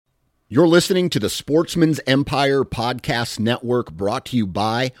You're listening to the Sportsman's Empire Podcast Network, brought to you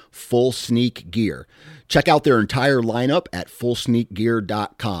by Full Sneak Gear. Check out their entire lineup at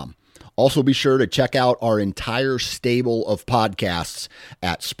fullsneakgear.com. Also be sure to check out our entire stable of podcasts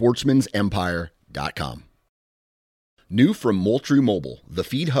at sportsmansempire.com. New from Moultrie Mobile, the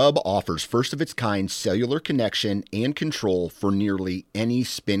Feed Hub offers first-of-its-kind cellular connection and control for nearly any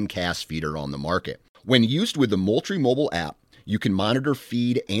spin cast feeder on the market. When used with the Moultrie Mobile app, you can monitor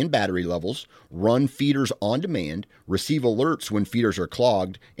feed and battery levels, run feeders on demand, receive alerts when feeders are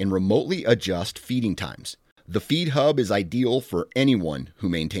clogged, and remotely adjust feeding times. The Feed Hub is ideal for anyone who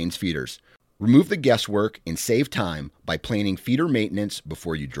maintains feeders. Remove the guesswork and save time by planning feeder maintenance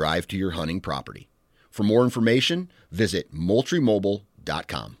before you drive to your hunting property. For more information, visit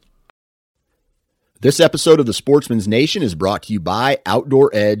MoultrieMobile.com. This episode of the Sportsman's Nation is brought to you by Outdoor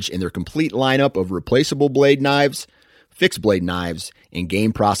Edge and their complete lineup of replaceable blade knives, fixed blade knives, and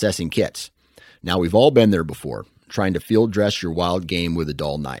game processing kits. Now, we've all been there before, trying to field dress your wild game with a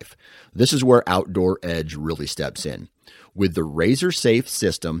dull knife. This is where Outdoor Edge really steps in. With the Razor Safe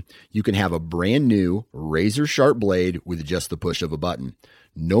system, you can have a brand new razor sharp blade with just the push of a button.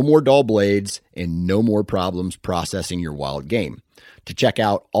 No more dull blades and no more problems processing your wild game. To check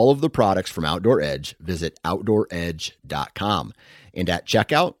out all of the products from Outdoor Edge, visit OutdoorEdge.com. And at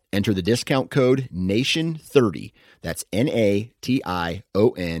checkout, enter the discount code NATION30. That's NATION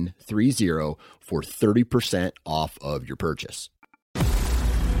 30 for 30% off of your purchase.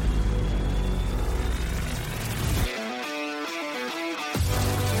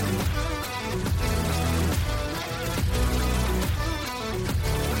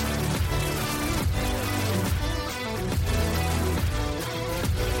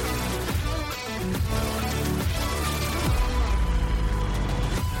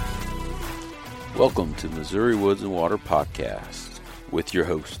 Welcome to Missouri Woods and Water Podcast with your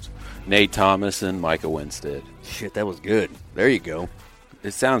hosts, Nate Thomas and Micah Winstead. Shit, that was good. There you go.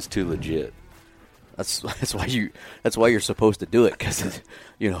 It sounds too legit. That's why you're supposed to do it, because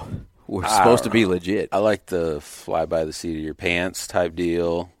we're supposed to be legit. I like the fly by the seat of your pants type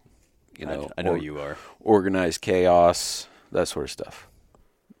deal. I know you are. Organized chaos, that sort of stuff.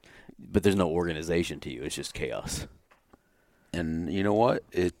 But there's no organization to you. It's just chaos. And you know what?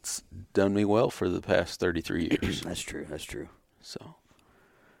 It's done me well for the past 33 years. That's true. So,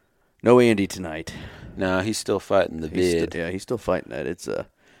 no Andy tonight. No, he's still fighting the bid. He's still fighting that. It's I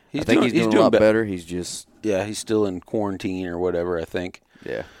he's think doing, he's doing a lot better. He's just he's still in quarantine or whatever, I think.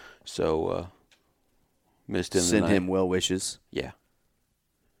 Yeah. So missed him. Send him well wishes. Yeah.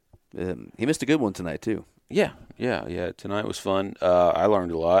 He missed a good one tonight too. Yeah. Tonight was fun. I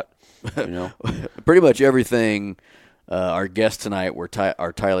learned a lot. Pretty much everything. Our guests tonight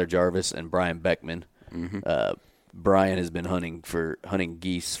are Tyler Jarvis and Brian Beckman. Mm-hmm. Brian has been hunting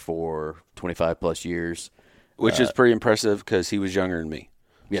geese for 25 plus years, which is pretty impressive because he was younger than me.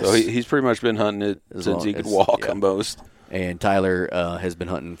 Yes. So he's pretty much been hunting it since he could walk almost. And Tyler has been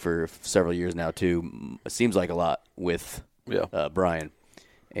hunting for several years now too. It seems like a lot with Brian,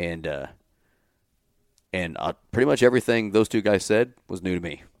 and pretty much everything those two guys said was new to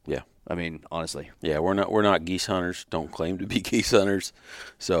me. Yeah. I mean, honestly. Yeah, we're not geese hunters. Don't claim to be geese hunters.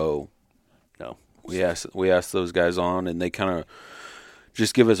 So, no. We asked those guys on, and they kind of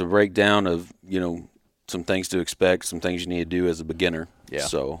just give us a breakdown of some things to expect, some things you need to do as a beginner. Yeah.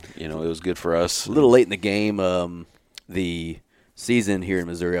 So it was good for us. A little late in the game. The season here in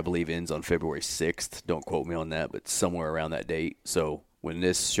Missouri, I believe, ends on February 6th. Don't quote me on that, but somewhere around that date. So when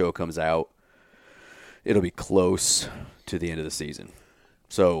this show comes out, it'll be close to the end of the season.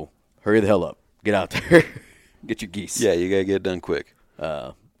 So hurry the hell up. Get out there. Get your geese. Yeah, you got to get it done quick.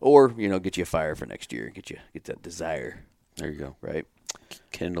 Or, get you a fire for next year. Get that desire. There you go. Right?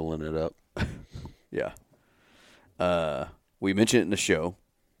 Kindling it up. Yeah. We mentioned it in the show,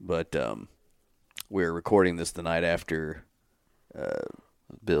 but we're recording this the night after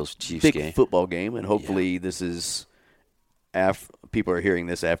Bills Chiefs big game. Football game, and hopefully this is people are hearing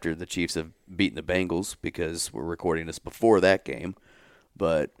this after the Chiefs have beaten the Bengals, because we're recording this before that game.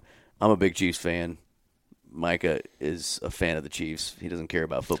 But I'm a big Chiefs fan. Micah is a fan of the Chiefs. He doesn't care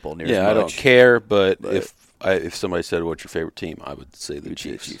about football near as much. Yeah, I don't care, but if somebody said, what's your favorite team, I would say the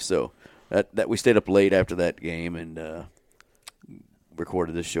Chiefs. So that we stayed up late after that game and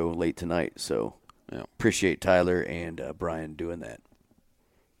recorded this show late tonight. So appreciate Tyler and Brian doing that.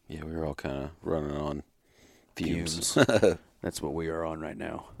 Yeah, we were all kind of running on fumes. That's what we are on right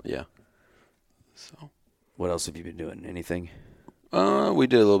now. Yeah. So, what else have you been doing? Anything? We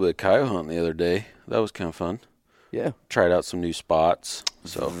did a little bit of coyote hunting the other day. That was kind of fun. Yeah. Tried out some new spots.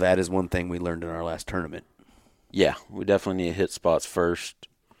 So that is one thing we learned in our last tournament. Yeah, we definitely need to hit spots first.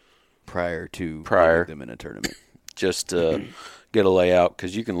 prior to Prior. putting them in a tournament. Just to get a layout,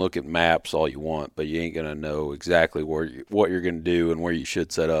 because you can look at maps all you want, but you ain't going to know exactly what you're going to do and where you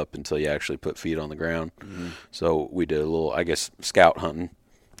should set up until you actually put feet on the ground. Mm-hmm. So we did a little, I guess, scout hunting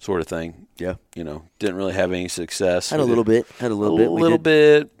sort of thing. Yeah. Didn't really have any success. Had a little bit.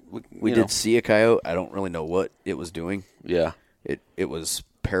 We did see a coyote. I don't really know what it was doing. Yeah. It was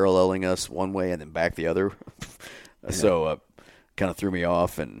paralleling us one way and then back the other. So kind of threw me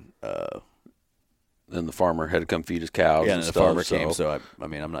off, and then the farmer had to come feed his cows. Yeah, and the stuff, farmer came. So I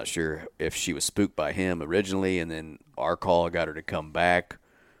mean, I'm not sure if she was spooked by him originally, and then our call got her to come back,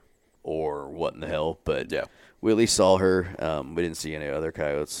 or what in the hell. But yeah, we at least saw her. We didn't see any other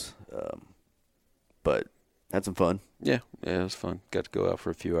coyotes, but had some fun. Yeah, it was fun. Got to go out for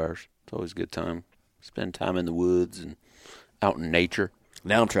a few hours. It's always a good time. Spend time in the woods and out in nature.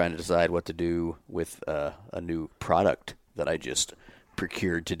 Now I'm trying to decide what to do with a new product that I just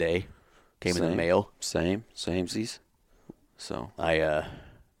procured today. Came in the mail. Samesies. So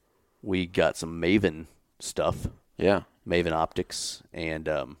we got some Maven stuff. Yeah, Maven Optics, and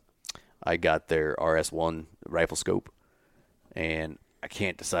I got their RS1 rifle scope, and I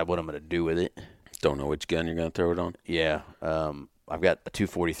can't decide what I'm going to do with it. Don't know which gun you're going to throw it on. Yeah, I've got a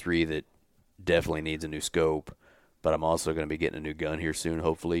 243 that definitely needs a new scope, but I'm also going to be getting a new gun here soon,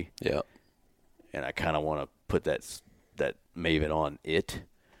 hopefully. Yeah, and I kind of want to put that Maven on it.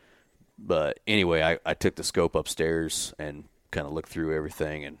 But anyway, I took the scope upstairs and kind of looked through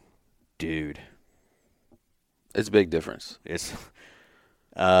everything, and dude, it's a big difference. It's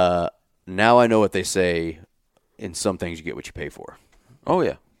now I know what they say. In some things, you get what you pay for. Oh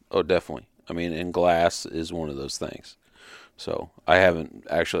yeah, oh definitely. I mean, and glass is one of those things. So I haven't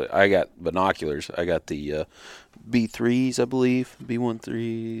actually. I got binoculars. I got the B3s, I believe,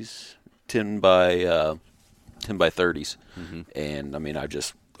 B13s, 10 by 30s, mm-hmm. and I mean, I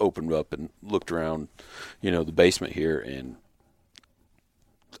just opened up and looked around, the basement here, and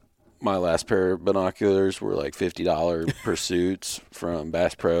my last pair of binoculars were like $50 Pursuits from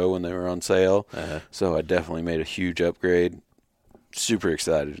Bass Pro when they were on sale. Uh-huh. So I definitely made a huge upgrade. Super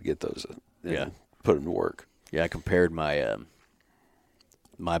excited to get those and put them to work. Yeah, I compared my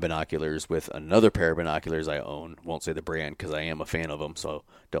my binoculars with another pair of binoculars I own. Won't say the brand because I am a fan of them, so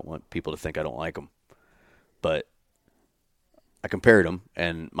don't want people to think I don't like them. But I compared them,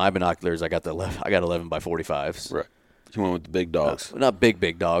 and my binoculars, I got 11 by 45s. Right. You went with the big dogs. Not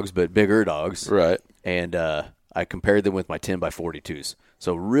big dogs, but bigger dogs. Right. And I compared them with my 10 by 42s.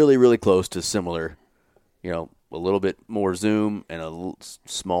 So really, really close to similar, a little bit more zoom and a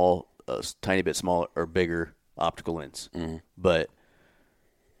tiny bit smaller or bigger optical lens. Mm-hmm. But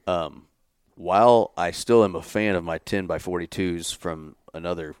while I still am a fan of my 10 by 42s from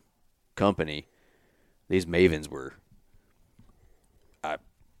another company, these Mavens were,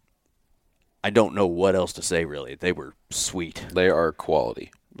 I don't know what else to say, really. They were sweet. They are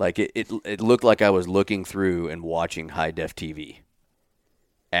quality. Like, it looked like I was looking through and watching high-def TV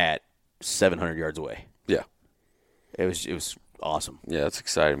at 700 yards away. Yeah. It was awesome. Yeah, it's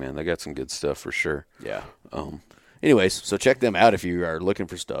exciting, man. They got some good stuff for sure. Yeah. Anyways, so check them out if you are looking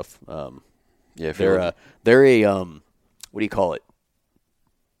for stuff. Yeah, they're a what do you call it?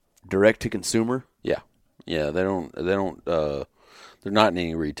 Direct to consumer. Yeah. Yeah, they don't they're not in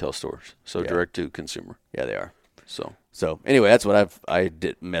any retail stores. So direct to consumer. Yeah, they are. So anyway, that's what I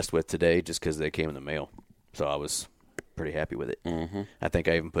messed with today just because they came in the mail. So I was pretty happy with it. Mm-hmm. I think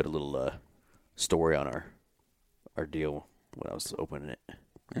I even put a little story on our deal when I was opening it.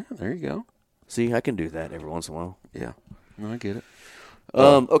 Yeah, there you go. See, I can do that every once in a while. Yeah, no, I get it.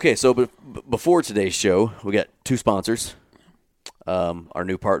 Okay, so before today's show, we got two sponsors. Our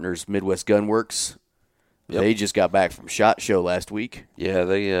new partners, Midwest Gunworks. Yep. They just got back from SHOT Show last week. Yeah,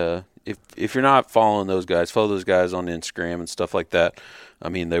 they if you're not following those guys, follow those guys on Instagram and stuff like that. I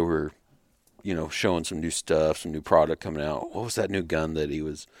mean, they were, showing some new stuff, some new product coming out. What was that new gun that he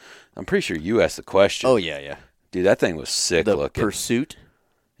was? I'm pretty sure you asked the question. Oh yeah. Dude, that thing was sick looking. The Pursuit.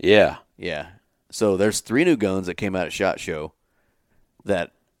 Yeah. Yeah. So there's 3 new guns that came out at SHOT Show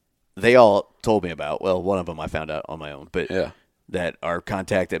that they all told me about. Well, one of them I found out on my own, but that our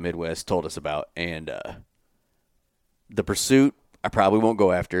contact at Midwest told us about. And the Pursuit, I probably won't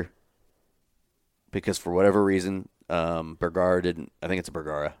go after because for whatever reason, Bergara didn't. I think it's a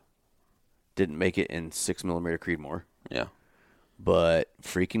Bergara. Didn't make it in 6mm Creedmoor. Yeah. But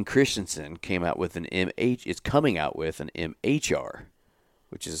freaking Christensen came out with an MH. It's coming out with an MHR,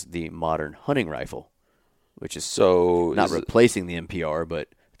 which is the modern hunting rifle, which is not replacing the MPR, but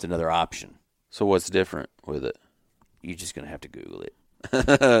it's another option. So what's different with it? You're just gonna have to Google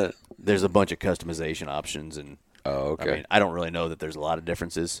it. There's a bunch of customization options, and oh, okay. I mean, I don't really know that there's a lot of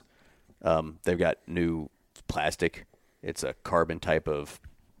differences, They've got new plastic. It's a carbon type of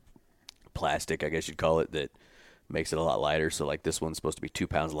plastic, I guess you'd call it, that makes it a lot lighter. So, like, this one's supposed to be 2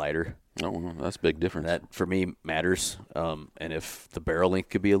 pounds lighter. Oh, well, that's a big difference. That, for me, matters. And if the barrel length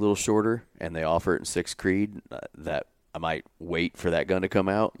could be a little shorter and they offer it in 6 Creed, that I might wait for that gun to come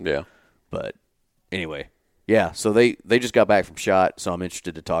out. Yeah. But anyway, yeah, so they just got back from SHOT, so I'm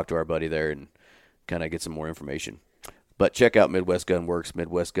interested to talk to our buddy there and kind of get some more information. But check out Midwest Gun Works,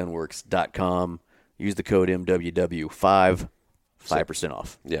 MidwestGunWorks.com. Use the code MWW5, 5%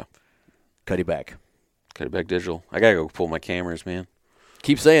 off. Yeah. Cuddy back. Cuddy back digital. I gotta go pull my cameras, man.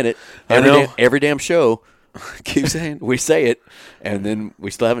 Keep saying it. I know. Every damn show. Keep saying. We say it, and then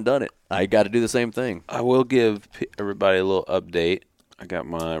we still haven't done it. I got to do the same thing. I will give everybody a little update. I got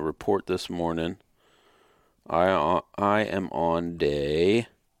my report this morning. I am on day.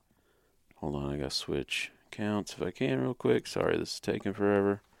 Hold on, I gotta switch accounts if I can real quick. Sorry, this is taking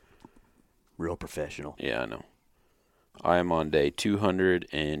forever. Real professional. Yeah, I know. I am on day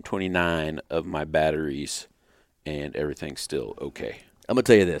 229 of my batteries, and everything's still okay. I'm going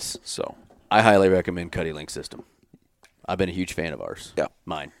to tell you this. So I highly recommend Cuddy Link system. I've been a huge fan of ours. Yeah.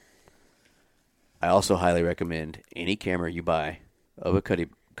 Mine. I also highly recommend any camera you buy of a Cuddy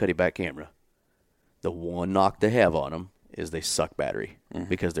back camera. The one knock they have on them is they suck battery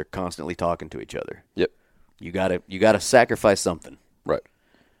because they're constantly talking to each other. Yep. You gotta sacrifice something. Right.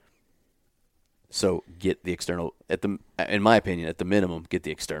 So get the external in my opinion, at the minimum, get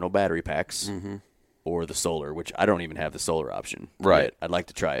the external battery packs or the solar, which I don't even have the solar option. Right. Yet. I'd like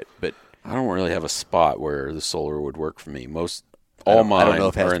to try it, but I don't really have a spot where the solar would work for me. I don't know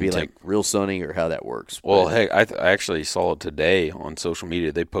if it has are to be in like real sunny or how that works. Well, but hey, I actually saw it today on social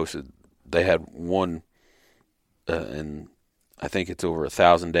media. They posted they had one, and I think it's over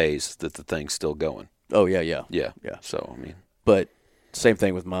 1,000 days that the thing's still going. oh yeah. Yeah. So I mean, But same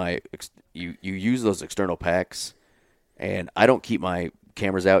thing with you use those external packs, and I don't keep my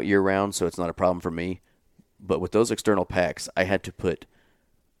cameras out year round, so it's not a problem for me. But with those external packs, I had to put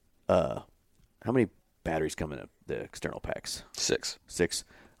how many batteries come in the external packs? 6. 6.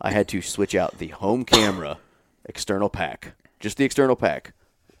 I had to switch out the home camera external pack, just the external pack,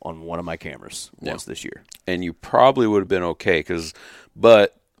 on one of my cameras once this year. And you probably would have been okay,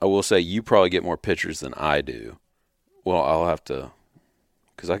 but I will say you probably get more pictures than I do. Well, I'll have to,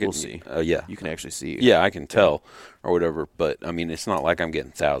 because I can. We'll see. Yeah, You can actually see. Yeah, I can tell or whatever. But I mean, it's not like I'm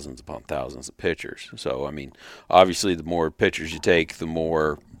getting thousands upon thousands of pictures. So I mean, obviously, the more pictures you take, the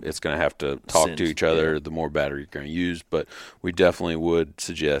more it's going to have to talk to each other. The more battery you're going to use. But we definitely would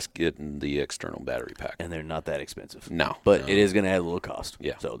suggest getting the external battery pack. And they're not that expensive. No, But it is going to add a little cost.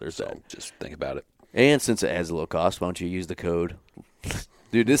 Yeah. So there's that. Just think about it. And since it adds a little cost, why don't you use the code?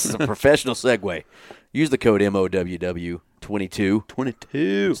 Dude, this is a professional segue. Use the code MOWW22. 22.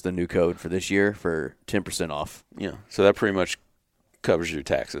 It's the new code for this year for 10% off. Yeah. So that pretty much covers your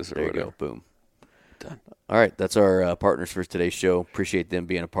taxes or There you whatever. go. Boom. Done. All right. That's our partners for today's show. Appreciate them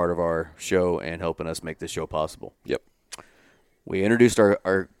being a part of our show and helping us make this show possible. Yep. We introduced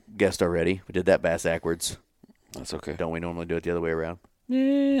our guest already. We did that bass backwards. That's okay. Don't we normally do it the other way around?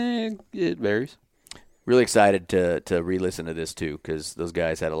 Yeah, it varies. Really excited to re-listen to this, too, because those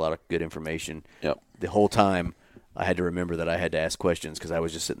guys had a lot of good information. Yep. The whole time, I had to remember that I had to ask questions because I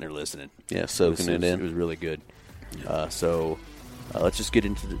was just sitting there listening. Yeah, soaking it in. It was really good. So let's just get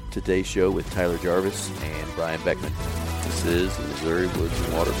into today's show with Tyler Jarvis and Brian Beckman. This is the Missouri Woods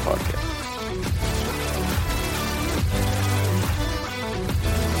and Water Podcast.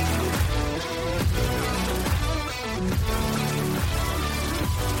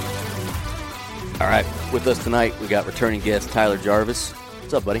 All right, with us tonight, we got returning guest Tyler Jarvis.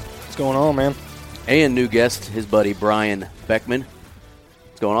 What's up, buddy? What's going on, man? And new guest, his buddy Brian Beckman.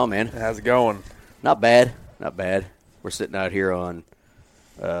 What's going on, man? How's it going? Not bad. Not bad. We're sitting out here on,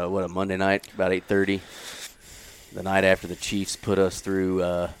 a Monday night, about 8:30. The night after the Chiefs put us through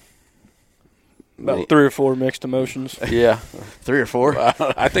About 3 or 4 mixed emotions. Yeah. 3 or 4.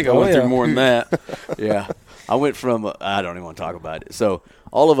 I think I went through more than that. Yeah. I went from, I don't even want to talk about it. So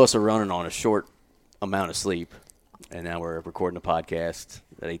all of us are running on a short amount of sleep, and now we're recording a podcast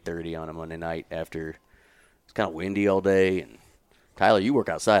at 8:30 on a Monday night after it's kind of windy all day. And Tyler, you work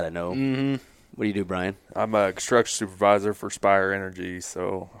outside, I know. Mm-hmm. What do you do, Brian? I'm a construction supervisor for Spire Energy,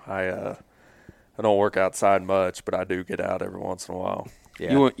 so I don't work outside much, but I do get out every once in a while.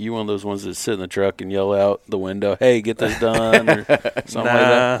 Yeah. You one of those ones that sit in the truck and yell out the window, "Hey, get this done," or something like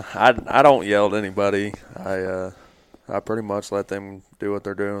that? I don't yell at anybody. I pretty much let them do what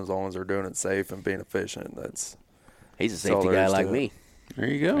they're doing as long as they're doing it safe and being efficient. He's a all safety there guy is to like it. me. There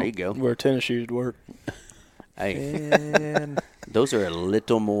you go. There you go. Wear tennis shoes to work. Hey, those are a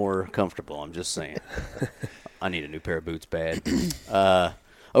little more comfortable. I'm just saying. I need a new pair of boots bad.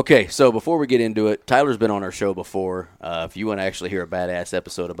 Okay, so before we get into it, Tyler's been on our show before. If you want to actually hear a badass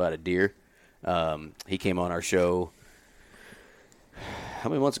episode about a deer, he came on our show. How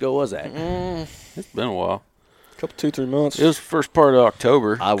many months ago was that? It's been a while. Couple 2-3 months. It was the first part of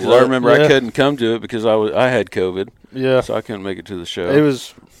October. I 'cause I remember yeah. I couldn't come to it because I had COVID, Yeah. so I couldn't make it to the show. It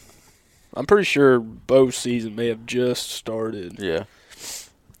was. I'm pretty sure bow season may have just started. Yeah.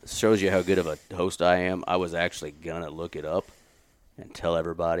 Shows you how good of a host I am. I was actually going to look it up and tell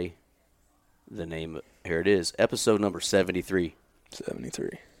everybody the name. Here it is, episode number 73. 73.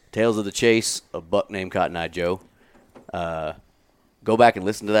 Tales of the Chase, a buck named Cotton Eye Joe. Go back and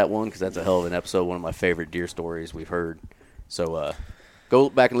listen to that one because that's a hell of an episode, one of my favorite deer stories we've heard. So go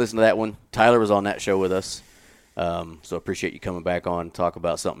back and listen to that one. Tyler was on that show with us, so appreciate you coming back on and talk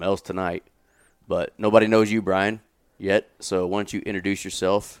about something else tonight. But nobody knows you, Brian, yet, so why don't you introduce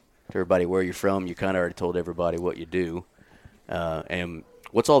yourself to everybody, where you're from. You kind of already told everybody what you do. And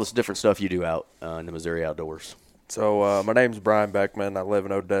what's all this different stuff you do out in the Missouri outdoors? So my name's Brian Beckman. I live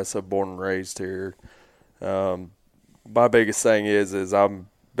in Odessa, born and raised here. My biggest thing is I'm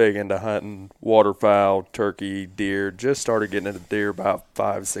big into hunting waterfowl, turkey, deer. Just started getting into deer about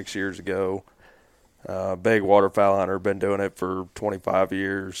 5-6 years ago. Big waterfowl hunter, been doing it for 25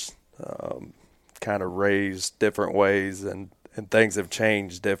 years. Kind of raised different ways, and things have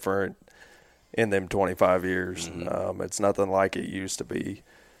changed different in them 25 years. Mm-hmm. It's nothing like it used to be.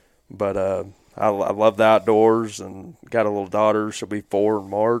 But I love the outdoors and got a little daughter. She'll be 4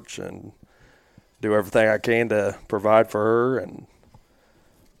 in March, and do everything I can to provide for her, and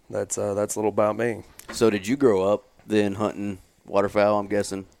that's a little about me. So did you grow up then hunting waterfowl, I'm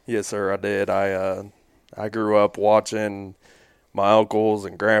guessing? Yes, sir, I did. I grew up watching my uncles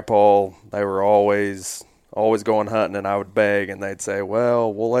and grandpa. They were always going hunting, and I would beg, and they'd say,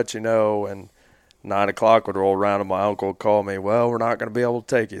 well, we'll let you know, and 9 o'clock would roll around, and my uncle would call me, well, we're not going to be able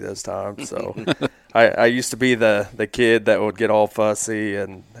to take you this time. So I used to be the kid that would get all fussy,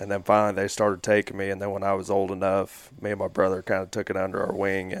 and then finally they started taking me. And then when I was old enough, me and my brother kind of took it under our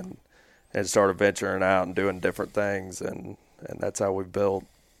wing and started venturing out and doing different things. And that's how we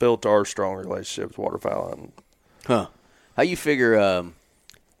built our strong relationships waterfowl hunting. Huh. How you figure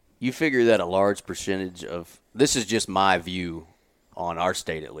that a large percentage of – this is just my view on our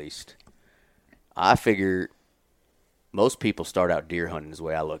state at least. I figure most people start out deer hunting is the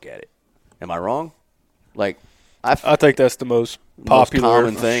way I look at it. Am I wrong? Like, I think that's the most popular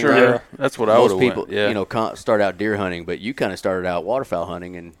common thing. Sure. Right? That's what I would Most have people, Yeah. start out deer hunting, but you kind of started out waterfowl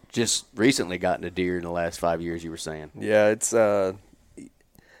hunting and just recently got into deer in the last 5 years, you were saying. Yeah, it's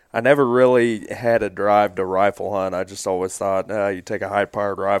I never really had a drive to rifle hunt. I just always thought, you take a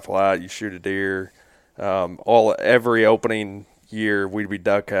high-powered rifle out, you shoot a deer. Every opening year we'd be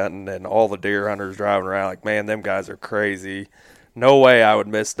duck hunting, and all the deer hunters driving around like, man, them guys are crazy. No way I would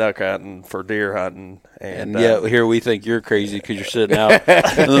miss duck hunting for deer hunting. And yet here we think you're crazy because you're sitting out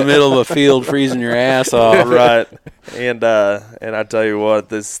in the middle of a field freezing your ass off. Right. And I tell you what,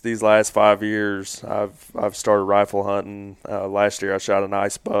 these last 5 years, I've started rifle hunting. Last year I shot a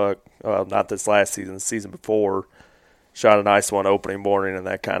nice buck. Not this last season, the season before. Shot a nice one opening morning, and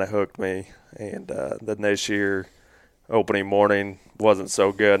that kind of hooked me. And then this year, opening morning wasn't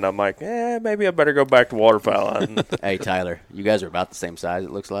so good, and I'm like, maybe I better go back to waterfowl hunting. Hey, Tyler, you guys are about the same size,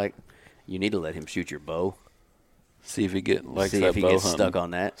 it looks like. You need to let him shoot your bow. See if he likes See that if he bow gets hunting. stuck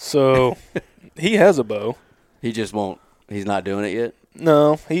on that. So he has a bow. He just won't. He's not doing it yet?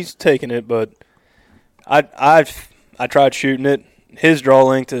 No, he's taking it, but I tried shooting it. His draw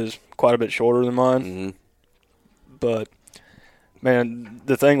length is quite a bit shorter than mine. Mm-hmm. But, man,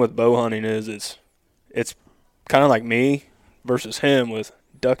 the thing with bow hunting is it's kind of like me versus him with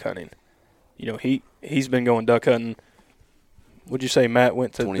duck hunting. You know, he's been going duck hunting. Would you say Matt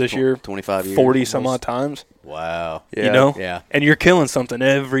went to this year? 25 years. 40 some odd times. Wow. Yeah. You know? Yeah. And you're killing something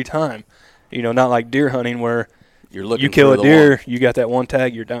every time. You know, not like deer hunting where You're looking you kill for a the deer, one. you got that one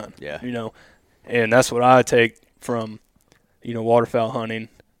tag, you're done. Yeah. You know, and that's what I take from, waterfowl hunting.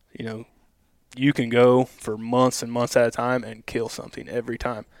 You know, you can go for months and months at a time and kill something every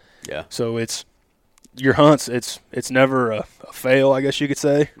time. Yeah. So it's your hunts. It's never a fail, I guess you could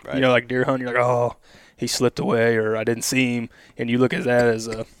say. Right. You know, like deer hunting, you're like, oh, he slipped away or I didn't see him, and you look at that as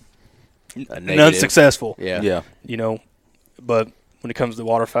A an negative. unsuccessful. Yeah. Yeah. You know, but when it comes to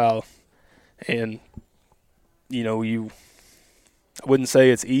waterfowl, and I wouldn't say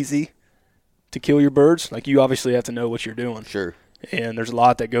it's easy to kill your birds. Like, you obviously have to know what you're doing. Sure. And there's a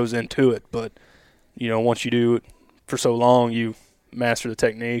lot that goes into it. But, once you do it for so long, you master the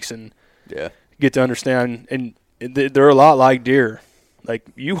techniques and Yeah. get to understand, and they're a lot like deer. Like,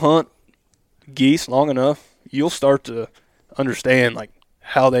 you hunt geese long enough, you'll start to understand, like,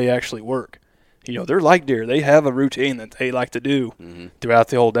 how they actually work. You know, they're like deer. They have a routine that they like to do throughout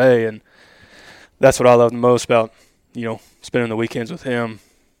the whole day, and that's what I love the most about, you know, spending the weekends with him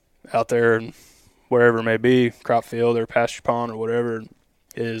out there and wherever it may be, crop field or pasture pond or whatever,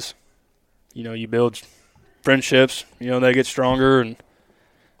 is, you know, you build friendships, you know, they get stronger, and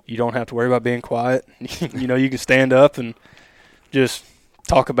you don't have to worry about being quiet. You know, you can stand up and just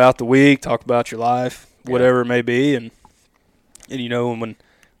talk about the week, talk about your life, whatever it may be, and you know, when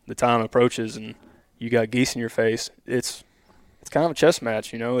the time approaches and you got geese in your face, it's kind of a chess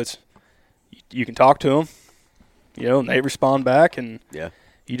match. You know, it's you can talk to them, you know, and they respond back, and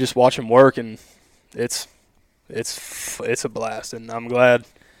you just watch them work, and it's a blast. And I'm glad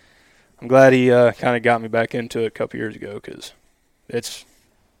he kind of got me back into it a couple years ago, because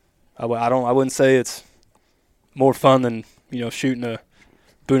I wouldn't say it's more fun than, you know, shooting a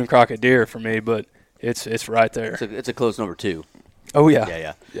Boone and Crockett deer for me, but it's right there. It's a close number 2. Oh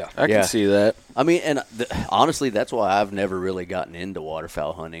yeah. I can see that. I mean, and honestly, that's why I've never really gotten into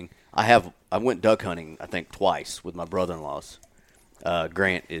waterfowl hunting. I went duck hunting, I think, twice with my brother-in-laws.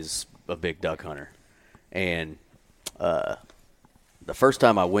 Grant is a big duck hunter, and the first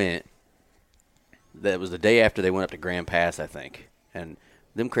time I went, that was the day after they went up to Grand Pass, I think. And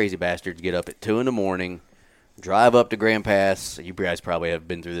them crazy bastards get up at 2 a.m, drive up to Grand Pass. You guys probably have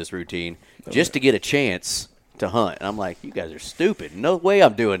been through this routine just to get a chance to hunt. And I'm like, you guys are stupid. No way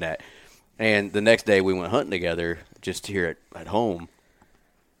I'm doing that. And the next day we went hunting together just here at home.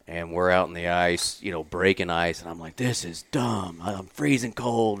 And we're out in the ice, you know, breaking ice. And I'm like, this is dumb. I'm freezing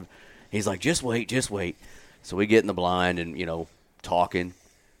cold. He's like, just wait. So we get in the blind and, you know, talking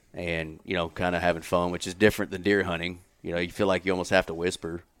and, you know, kind of having fun, which is different than deer hunting. You know, you feel like you almost have to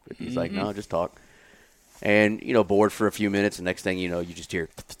whisper. But he's like, no, just talk. And, you know, bored for a few minutes. And next thing you know, you just hear,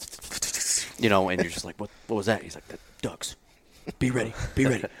 you know, and you're just like, what was that? He's like, the ducks. Be ready.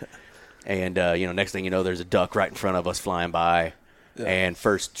 And, you know, next thing you know, there's a duck right in front of us flying by. Yeah. And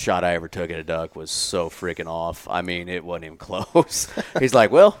first shot I ever took at a duck was so freaking off. I mean, it wasn't even close. He's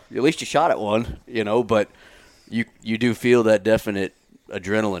like, well, at least you shot at one, you know, but you do feel that definite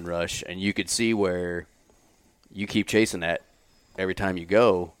adrenaline rush, and you could see where you keep chasing that every time you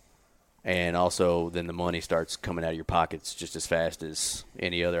go, and also then the money starts coming out of your pockets just as fast as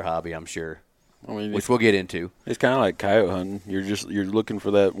any other hobby, I'm sure. I mean, which we'll get into. It's kind of like coyote hunting. You're looking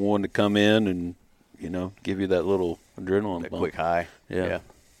for that one to come in and, you know, give you that little adrenaline that bump. Quick high. Yeah.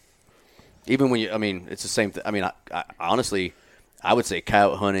 Even when it's the same thing. I mean, I honestly, I would say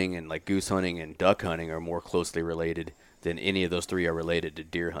coyote hunting and like goose hunting and duck hunting are more closely related than any of those three are related to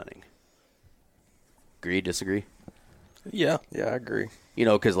deer hunting. Agree, disagree? Yeah, I agree. You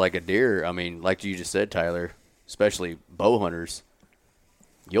know, because like a deer, I mean, like you just said, Tyler, especially bow hunters,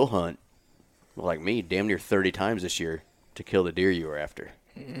 you'll hunt, like me, damn near 30 times this year to kill the deer you were after.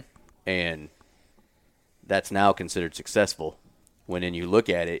 Mm-hmm. And that's now considered successful, when you look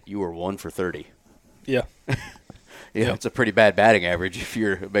at it, you were 1 for 30. Yeah. Yeah, it's a pretty bad batting average if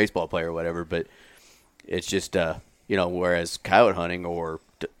you're a baseball player or whatever, but it's just, you know, whereas coyote hunting or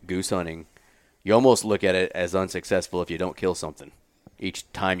goose hunting, you almost look at it as unsuccessful if you don't kill something each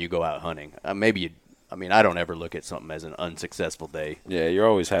time you go out hunting. I don't ever look at something as an unsuccessful day. Yeah, you're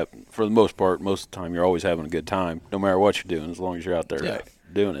always for the most part, most of the time, you're always having a good time, no matter what you're doing, as long as you're out there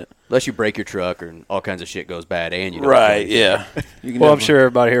doing it. Unless you break your truck or all kinds of shit goes bad and you don't right, yeah. Well, I'm sure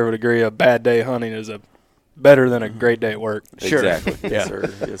everybody here would agree a bad day hunting is better than a great day at work. Sure. Exactly. Yes,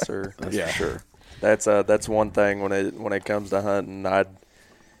 sir. That's for sure. That's one thing when it comes to hunting.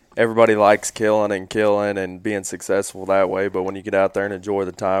 Everybody likes killing and being successful that way, but when you get out there and enjoy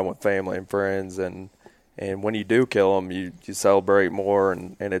the time with family and friends, and when you do kill them, you celebrate more,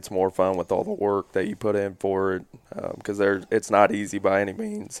 and it's more fun with all the work that you put in for it, because it's not easy by any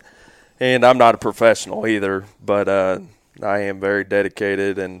means. And I'm not a professional either, but I am very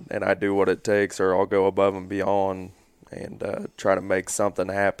dedicated, and I do what it takes, or I'll go above and beyond and try to make something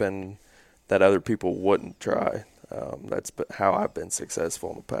happen that other people wouldn't try. That's how I've been successful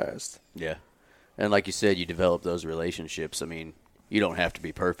in the past. Yeah. And like you said, you develop those relationships. I mean, you don't have to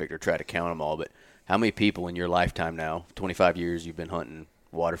be perfect or try to count them all, but how many people in your lifetime now, 25 years you've been hunting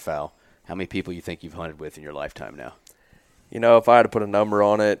waterfowl, how many people you think you've hunted with in your lifetime now? You know, if I had to put a number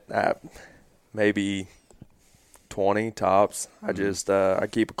on it, maybe 20 tops. I just I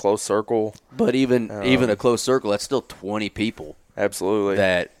keep a close circle. But even a close circle, that's still 20 people. Absolutely.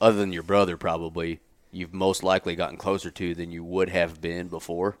 That, other than your brother probably, you've most likely gotten closer to than you would have been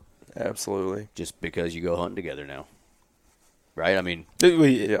before. Absolutely. Just because you go hunting together now. Right? I mean,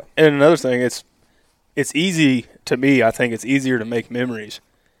 And another thing, it's it's easy to me. I think it's easier to make memories,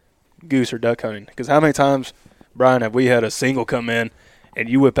 goose or duck hunting. Because how many times, Brian, have we had a single come in and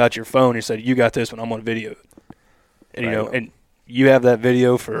you whip out your phone and you said, "You got this one, I'm going to video it." And, you know, and you have that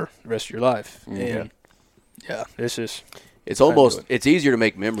video for the rest of your life. Mm-hmm. And, yeah, it's just – it's easier to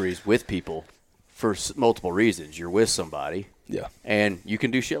make memories with people for multiple reasons. You're with somebody. Yeah. And you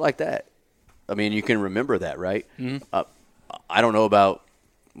can do shit like that. I mean, you can remember that, right? Mm-hmm. I don't know about,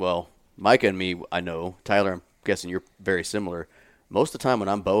 well, Micah and me, I know. Tyler, I'm guessing you're very similar. Most of the time when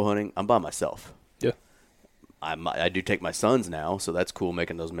I'm bow hunting, I'm by myself. Yeah. I do take my sons now, so that's cool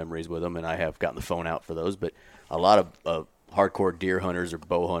making those memories with them, and I have gotten the phone out for those. But a lot of hardcore deer hunters or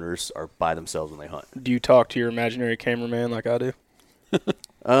bow hunters are by themselves when they hunt. Do you talk to your imaginary cameraman like I do?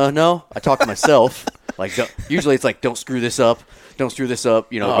 No, I talk to myself. Like, usually it's like, don't screw this up. Don't screw this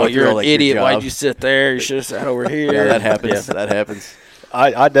up. You know, Oh, you're an idiot. Your Why'd job. you sit there? You should have sat over here. Yeah, that happens. That happens.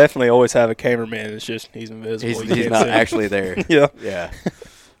 I definitely always have a cameraman. It's just he's invisible. You He's can't not see him. actually there. Yeah. Yeah.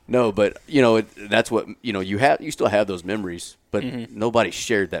 No, but you know that's what you still have those memories, but nobody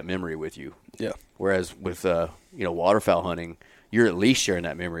shared that memory with you. Yeah. Whereas with waterfowl hunting, you're at least sharing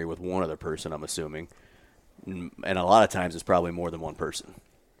that memory with one other person, I'm assuming, and a lot of times it's probably more than one person.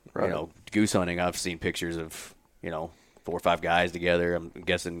 Right. You know, goose hunting, I've seen pictures of 4 or 5 guys together. I'm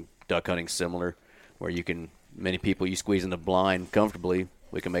guessing duck hunting's similar, where you can many people you squeeze in the blind comfortably.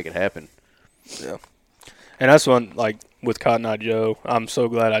 We can make it happen. Yeah. And that's one, like, with Cotton Eye Joe, I'm so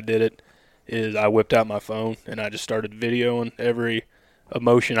glad I did it, is I whipped out my phone and I just started videoing every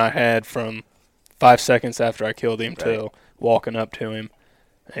emotion I had from 5 seconds after I killed him till walking up to him.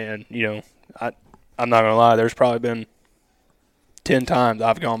 And, I'm not going to lie, there's probably been 10 times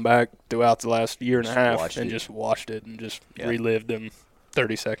I've gone back throughout the last year and a half and just watched it and just relived them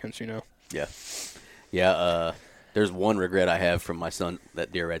 30 seconds, Yeah. Yeah, there's one regret I have from my son,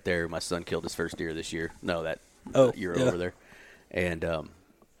 that deer right there. My son killed his first deer this year. No, that year over there. And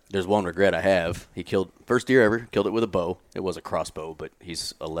there's one regret I have. He killed first deer ever, killed it with a bow. It was a crossbow, but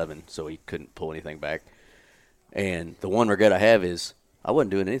he's 11, so he couldn't pull anything back. And the one regret I have is I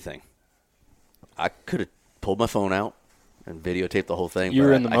wasn't doing anything. I could have pulled my phone out and videotaped the whole thing. You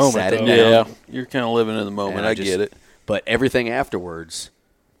were in the moment, sat it though. down. Yeah, you're kind of living in the moment. And I get it. But everything afterwards,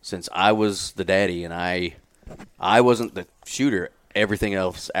 since I was the daddy and I wasn't the shooter, everything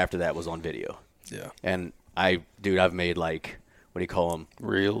else after that was on video. Yeah. And I've made what do you call them?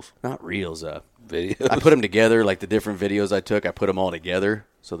 Reels, Not reels. videos. I put them together, like the different videos I took. I put them all together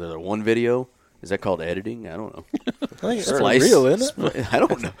so they're one video. Is that called editing? I don't know. I think it's Splice? real, isn't it? I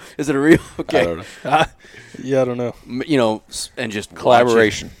don't know. Is it a reel? Okay. I don't know. Yeah, I don't know. And just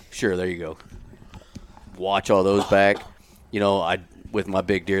Collaboration. watch it. Sure, there you go. Watch all those back. With my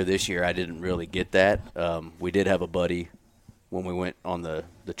big deer this year, I didn't really get that. We did have a buddy when we went on the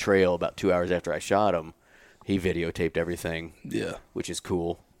trail about 2 hours after I shot him. He videotaped everything. Yeah. Which is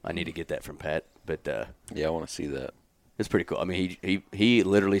cool. I need to get that from Pat, but Yeah, I want to see that. it's pretty cool. I mean, he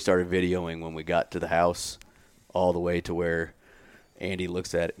literally started videoing when we got to the house, all the way to where Andy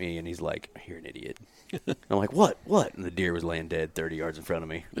looks at me and he's like, "You're an idiot." I'm like, "What? What?" And the deer was laying dead 30 yards in front of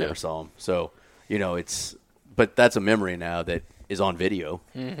me. Never saw him. So, but that's a memory now that is on video,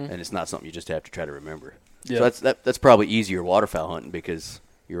 and it's not something you just have to try to remember. Yeah. So that's probably easier waterfowl hunting because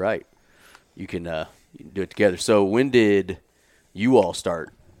you're right. You can do it together. So when did you all start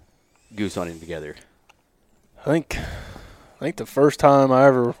goose hunting together? I think the first time I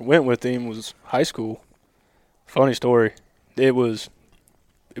ever went with him was high school. Funny story. It was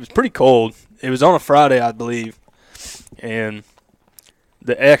pretty cold. It was on a Friday, I believe, and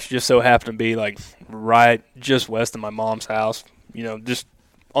the X just so happened to be right just west of my mom's house. Just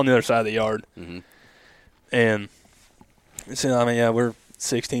on the other side of the yard. Mm-hmm. And so we're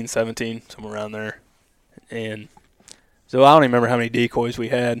 16, 17, somewhere around there, and so I don't even remember how many decoys we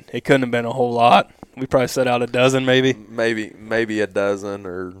had. It couldn't have been a whole lot. We probably set out a dozen, maybe. Maybe a dozen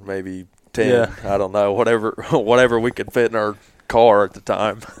or maybe 10. Yeah. I don't know. Whatever we could fit in our car at the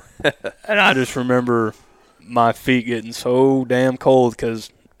time. And I just remember my feet getting so damn cold because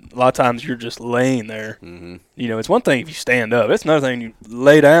a lot of times you're just laying there. Mm-hmm. It's one thing if you stand up. It's another thing you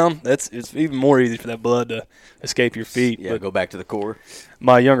lay down. It's even more easy for that blood to escape your feet. Yeah, But go back to the core.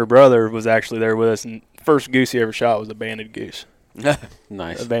 my younger brother was actually there with us, and first goose he ever shot was a banded goose.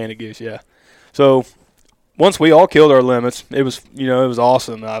 Nice. A banded goose, yeah. So once we all killed our limits, it was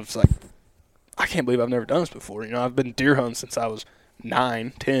awesome. I was like, I can't believe I've never done this before. I've been deer hunting since I was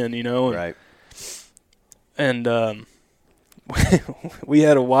 9, 10, and, Right. and we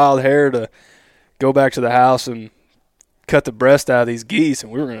had a wild hair to go back to the house and cut the breast out of these geese,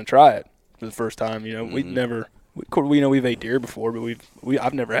 and we were going to try it for the first time. We'd never we've ate deer before, but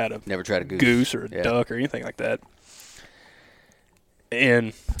I've never had a Never tried a goose or a duck or anything like that.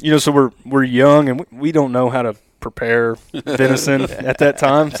 And so we're young and we don't know how to prepare venison at that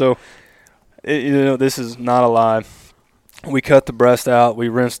time. So this is not a lie. We cut the breast out, we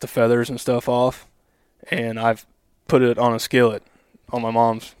rinsed the feathers and stuff off, and I've put it on a skillet on my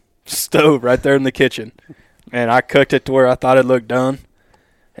mom's stove right there in the kitchen. And I cooked it to where I thought it looked done.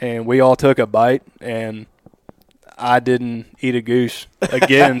 And we all took a bite, and I didn't eat a goose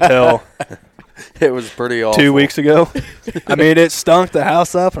again until It was pretty awful. 2 weeks ago. I mean, it stunk the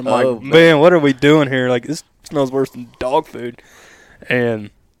house up. I'm like, man, what are we doing here? Like, this smells worse than dog food. And,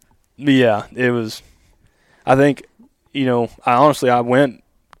 yeah, it was – I think, I went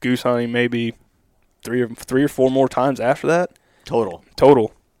goose hunting maybe three or four more times after that.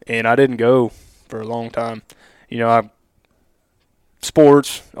 Total. And I didn't go for a long time.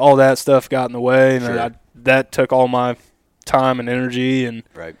 Sports, all that stuff got in the way, and Sure. that took all my time and energy. And,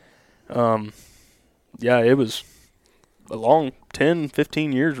 Right. it was a long 10,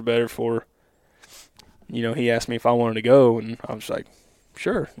 15 years or better before, he asked me if I wanted to go, and I was like,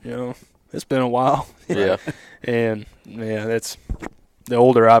 sure, it's been a while. Yeah. And, that's the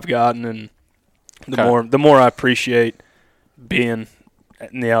older I've gotten and the more I appreciate being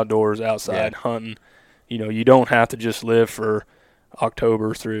in the outdoors, outside, hunting. You don't have to just live for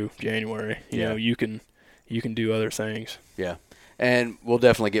October through January. You can do other things. Yeah. And we'll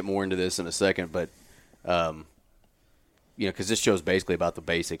definitely get more into this in a second, but because this show's basically about the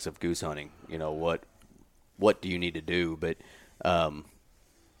basics of goose hunting. What do you need to do? But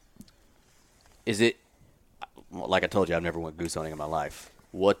is it, like I told you, I've never went goose hunting in my life.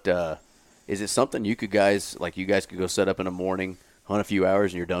 What is it something you guys could go set up in the morning, hunt a few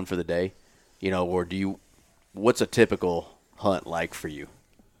hours, and you're done for the day? Or what's a typical hunt like for you?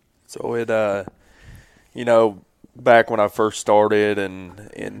 So it, back when I first started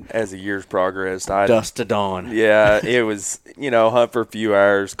and as the years progressed, Dusk to dawn. Yeah, it was, hunt for a few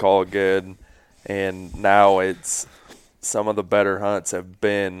hours, call it good. And now it's some of the better hunts have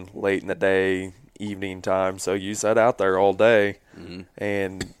been late in the day, evening time. So you sit out there all day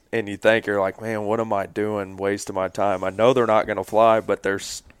and you think you're like, man, what am I doing? Wasting my time. I know they're not going to fly, but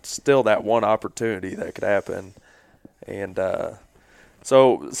there's still that one opportunity that could happen. And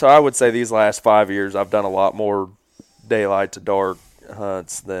so I would say these last 5 years I've done a lot more daylight to dark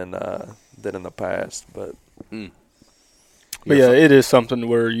hunts than in the past. But it is something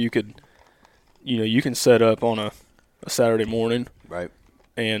where you could, you can set up on a Saturday morning, right,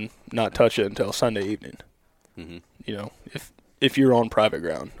 and not touch it until Sunday evening. Mm-hmm. If you're on private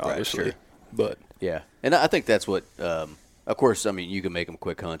ground, obviously. Right, sure. But yeah, and I think that's what. Of course, I mean you can make them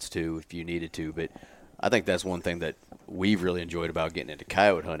quick hunts too if you needed to, but I think that's one thing that we've really enjoyed about getting into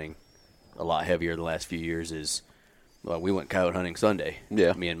coyote hunting a lot heavier the last few years is. Well, we went coyote hunting Sunday.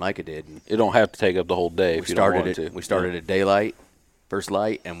 Yeah, me and Micah did. And it don't have to take up the whole day if you don't want to. We started at daylight, first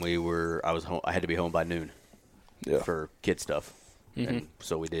light, and I had to be home by noon. Yeah. For kid stuff, and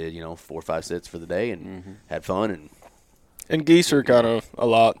so we did 4 or 5 sits for the day and had fun and geese are kind of a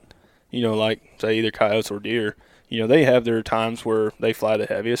lot, like say either coyotes or deer. They have their times where they fly the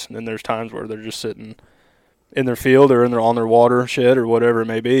heaviest, and then there's times where they're just sitting in their field or on their water shed or whatever it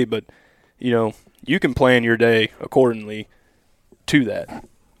may be. But you can plan your day accordingly to that.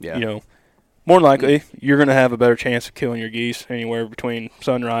 Yeah. More than likely, you're going to have a better chance of killing your geese anywhere between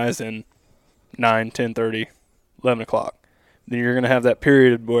sunrise and 9, 10:30, 11 o'clock. Then you're going to have that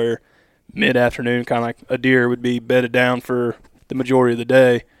period where mid-afternoon, kind of like a deer would be bedded down for the majority of the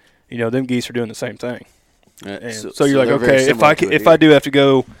day. Them geese are doing the same thing. And so you're like, okay, if I do have to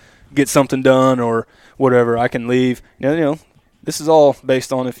go get something done or whatever, I can leave. This is all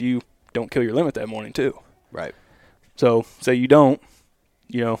based on if you don't kill your limit that morning too. Right. So say you don't,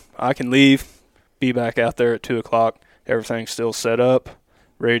 I can leave, be back out there at 2 o'clock. Everything's still set up,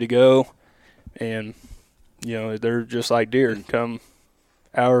 ready to go. And, they're just like deer. Come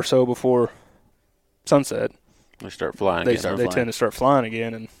hour or so before sunset, They start flying. they again. tend to start flying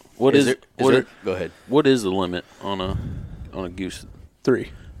again. And What is go ahead. What is the limit on a goose? 3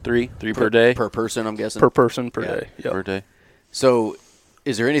 Three per day? Per person, I'm guessing? per person per Yeah, day. Yep. Per day. So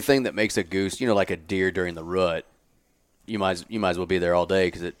is there anything that makes a goose, like a deer during the rut, you might as well be there all day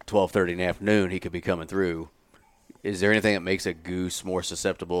because at 12:30 in the afternoon he could be coming through. Is there anything that makes a goose more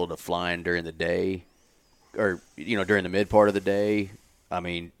susceptible to flying during the day or, during the mid part of the day? I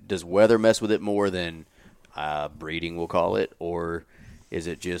mean, does weather mess with it more than breeding, we'll call it, or is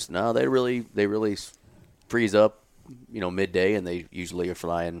it just, no, they really freeze up, midday, and they usually are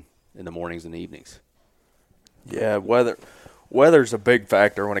flying in the mornings and the evenings? yeah, Weather's a big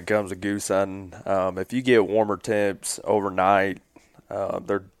factor when it comes to goose hunting. If you get warmer temps overnight,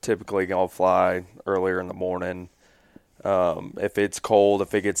 they're typically going to fly earlier in the morning. If it's cold,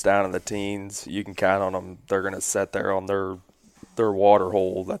 if it gets down in the teens, you can count on them. They're going to sit there on their water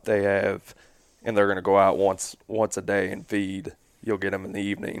hole that they have, and they're going to go out once a day and feed. You'll get them in the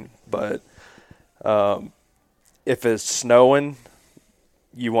evening. But if it's snowing,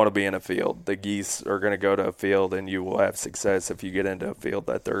 you want to be in a field. The geese are going to go to a field, and you will have success if you get into a field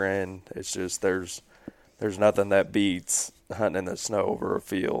that they're in. It's just there's nothing that beats hunting in the snow over a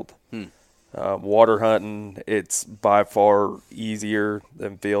field. Water hunting, it's by far easier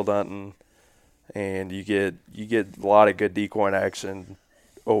than field hunting, and you get a lot of good decoy action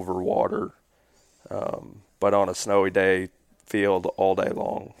over water. But on a snowy day, field all day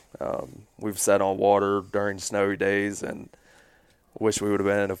long. We've sat on water during snowy days and wish we would have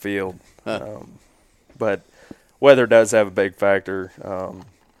been in a field. But weather does have a big factor.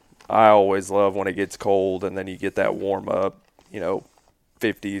 I always love when it gets cold and then you get that warm up,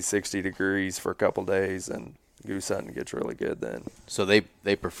 50, 60 degrees for a couple of days, and goose hunting gets really good then. So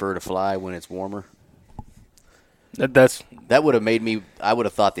they prefer to fly when it's warmer? That would have made me – I would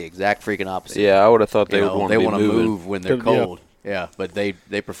have thought the exact freaking opposite. Yeah, I would have thought they would want to be moving. They want to move when they're Yeah. cold. Yeah, but they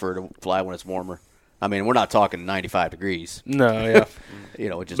prefer to fly when it's warmer. I mean, we're not talking 95 degrees. No, yeah.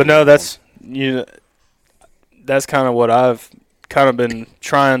 It just. But no, that's that's kind of what I've kind of been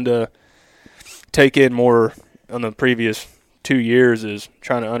trying to take in more on the previous 2 years, is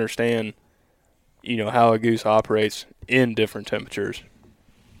trying to understand, how a goose operates in different temperatures.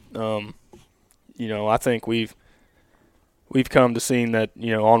 I think we've come to seeing that,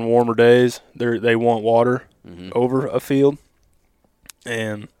 on warmer days they want water over a field,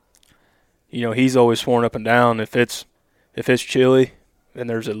 and he's always sworn up and down if it's chilly and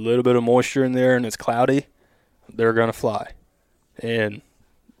there's a little bit of moisture in there and it's cloudy, they're gonna fly, and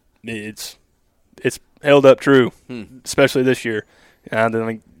it's held up true, especially this year. And I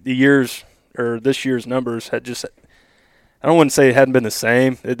think this year's numbers had just, I don't want to say it hadn't been the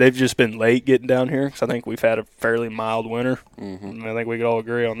same. They've just been late getting down here, because I think we've had a fairly mild winter. And I think we could all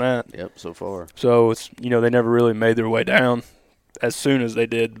agree on that. Yep, so far. So it's they never really made their way down as soon as they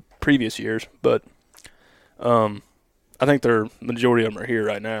did previous years. But I think the majority of them are here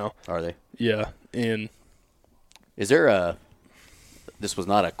right now. Are they? Yeah. And is there this was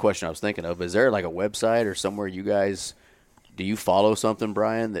not a question I was thinking of, but is there like a website or somewhere do you follow something,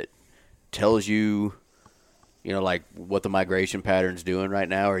 Brian, that tells you, like what the migration pattern's doing right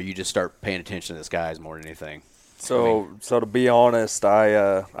now, or you just start paying attention to the skies more than anything? So to be honest,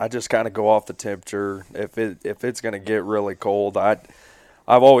 I just kind of go off the temperature. If it's going to get really cold, I've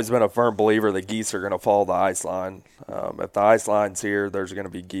always been a firm believer that geese are going to follow the ice line. If the ice line's here, there's going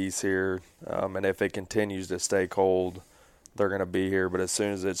to be geese here, and if it continues to stay cold, they're going to be here. But as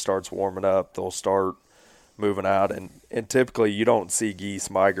soon as it starts warming up, they'll start moving out, and typically you don't see geese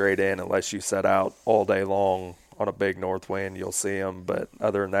migrate in unless you set out all day long on a big north wind. You'll see them, but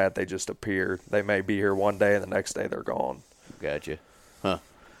other than that, they just appear. They may be here one day and the next day they're gone. Gotcha. Huh.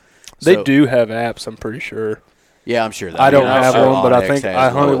 they do have apps, I'm pretty sure. Yeah, I'm sure. I don't have one, but I think has I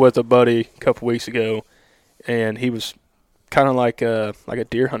hunted one. with a buddy a couple weeks ago, and he was kind of like a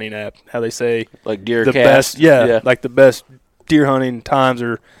deer hunting app. How they say Like deer the cast. best, like the best deer hunting times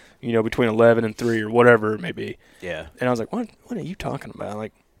are between 11 and 3 or whatever it may be. Yeah. And I was like, what are you talking about?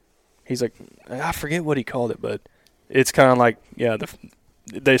 Like, he's like, I forget what he called it, but it's kind of like,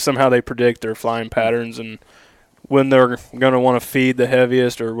 they predict their flying patterns and when they're going to want to feed the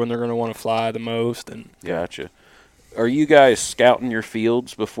heaviest or when they're going to want to fly the most. And Gotcha. Are you guys scouting your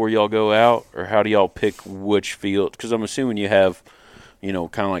fields before y'all go out, or how do y'all pick which field? Because I'm assuming you have, kind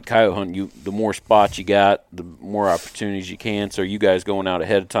of like coyote hunting, the more spots you got, the more opportunities you can. So are you guys going out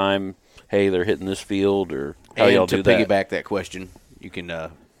ahead of time? Hey, they're hitting this field, or how y'all do that? To piggyback that question, you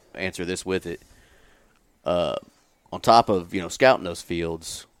can answer this with it. On top of scouting those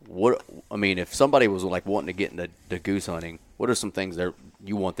fields, if somebody was like wanting to get into the goose hunting, what are some things that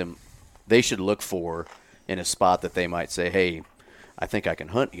you want they should look for in a spot that they might say, hey, I think I can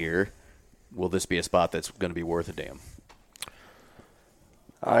hunt here. Will this be a spot that's going to be worth a damn?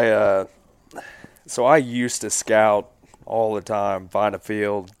 So I used to scout all the time, find a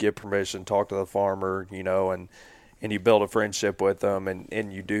field, get permission, talk to the farmer, and you build a friendship with them,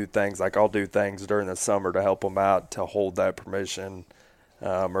 and you do things like I'll do things during the summer to help them out to hold that permission,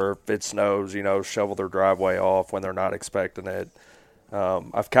 or if it snows, shovel their driveway off when they're not expecting it.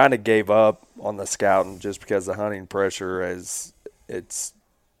 I've kind of gave up on the scouting just because the hunting pressure there's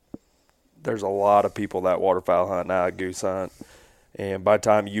a lot of people that waterfowl hunt now, goose hunt. And by the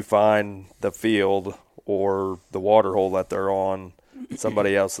time you find the field or the water hole that they're on,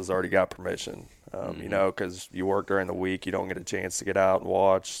 somebody else has already got permission. You know, because you work during the week, you don't get a chance to get out and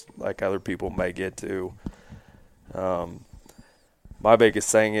watch like other people may get to. My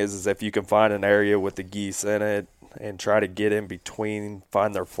biggest thing is if you can find an area with the geese in it and try to get in between,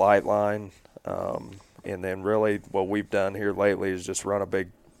 find their flight line, and then really what we've done here lately is just run a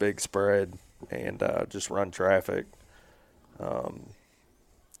big spread and just run traffic.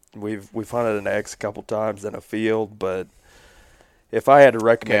 We've hunted an X a couple times in a field, but if I had to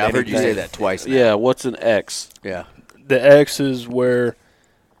recommend I've heard you say anything- that twice now. Yeah, what's an X? Yeah. The X is where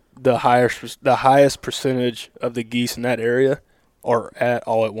the highest percentage of the geese in that area are at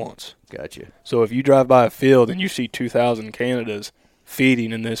all at once. Gotcha. So if you drive by a field and you see 2,000 Canadas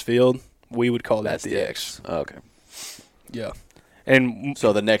feeding in this field, we would call that That's the the X. Okay. Yeah. And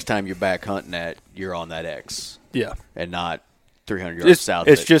So the next time you're back hunting that, you're on that X yeah, and not 300 yards south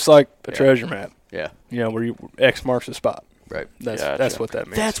it's of it. just like a Yeah. treasure map. Yeah. You know, where X marks the spot. Right. That's Gotcha. what that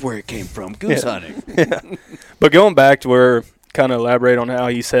means. That's where it came from, goose hunting. But going back to where, kind of elaborate on how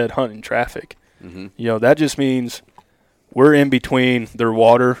he said hunting traffic. Mm-hmm. You know, that just means we're in between their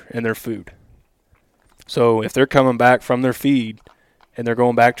water and their food. So if they're coming back from their feed and they're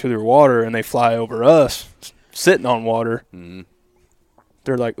going back to their water and they fly over us sitting on water, Mm-hmm.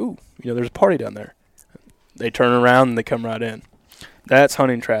 they're like, ooh, you know, there's a party down there. They turn around and they come right in. That's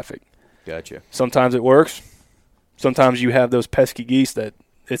hunting traffic. Gotcha. Sometimes it works. Sometimes you have those pesky geese that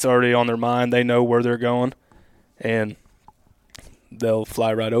it's already on their mind. They know where they're going, and they'll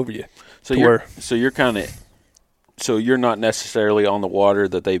fly right over you. So To you're not necessarily on the water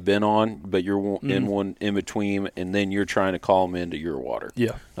that they've been on, but you're in one in between, and then you're trying to call them into your water.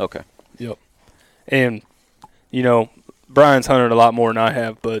 Yeah. Okay. Yep. And, you know, Brian's hunted a lot more than I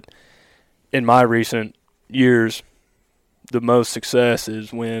have, but in my recent years, the most success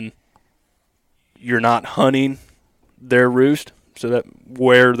is when you're not hunting their roost, so that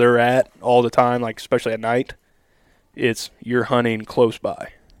where they're at all the time, like especially at night, it's you're hunting close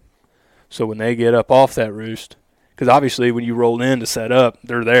by. So when they get up off that roost, because obviously when you roll in to set up,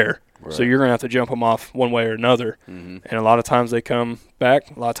 they're there. Right. So you're going to have to jump them off one way or another. Mm-hmm. And a lot of times they come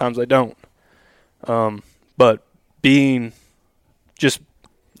back, a lot of times they don't. But just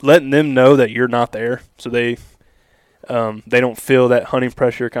letting them know that you're not there, so they don't feel that hunting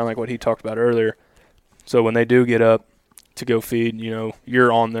pressure, kind of like what he talked about earlier. So when they do get up to go feed, you know,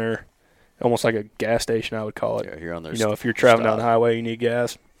 you're on there, almost like a gas station, I would call it. Yeah, you're on there. You know, if you're traveling down the stop. highway, you need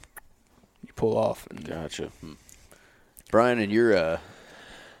gas, you pull off. And Gotcha. Brian, and you're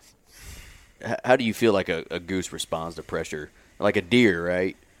how do you feel like a goose responds to pressure? Like a deer,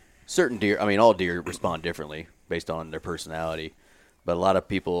 right? Certain deer, I mean, all deer respond differently based on their personality. But a lot of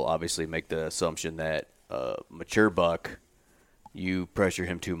people obviously make the assumption that mature buck, you pressure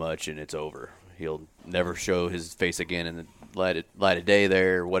him too much and it's over. He'll never show his face again in the light of day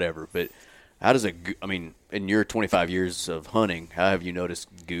there or whatever. But how does in your 25 years of hunting, how have you noticed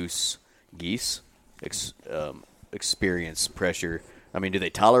geese experience pressure? I mean, do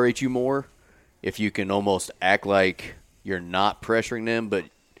they tolerate you more if you can almost act like you're not pressuring them, but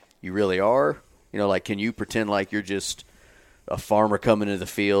you really are? You know, like, can you pretend like you're just a farmer coming into the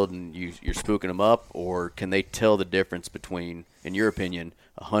field and you're spooking them up, or can they tell the difference between, in your opinion,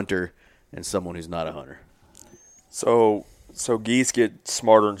 a hunter and someone who's not a hunter? So geese get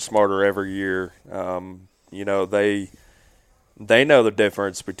smarter and smarter every year. You know, they know the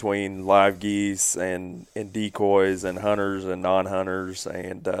difference between live geese and decoys and hunters and non-hunters.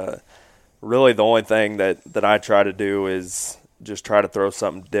 And really the only thing that I try to do is just try to throw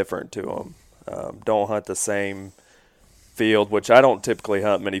something different to them. Don't hunt the same field, which I don't typically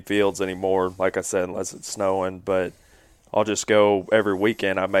hunt many fields anymore, like I said, unless it's snowing. But I'll just go every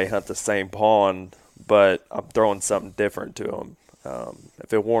weekend. I may hunt the same pond, but I'm throwing something different to them.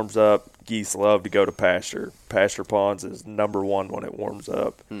 If it warms up, geese love to go to pasture. Pasture ponds is number one when it warms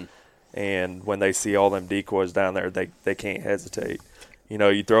up. And when they see all them decoys down there, they can't hesitate. You know,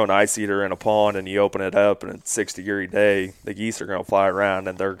 you throw an ice eater in a pond and you open it up and it's 6-degree day, the geese are going to fly around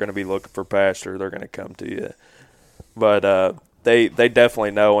and they're going to be looking for pasture. They're going to come to you. But they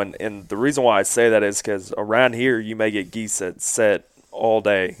definitely know. And the reason why I say that is because around here you may get geese that set all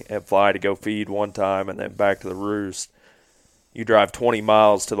day and fly to go feed one time and then back to the roost. You drive 20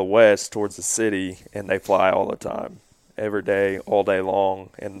 miles to the west towards the city and they fly all the time, every day, all day long.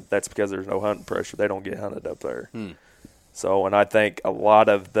 And that's because there's no hunting pressure. They don't get hunted up there. So, and I think a lot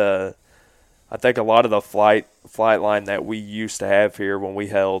of the flight line that we used to have here when we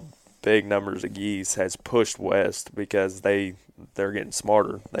held big numbers of geese has pushed west because they're getting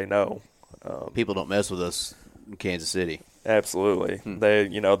smarter. They know. People don't mess with us in Kansas City. Absolutely.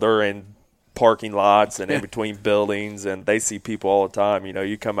 They're in parking lots and in between buildings, and they see people all the time. You know,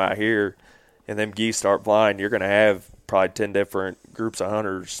 you come out here and them geese start flying, you're going to have probably 10 different groups of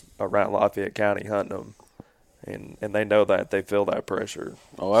hunters around Lafayette County hunting them. And they know that. They feel that pressure.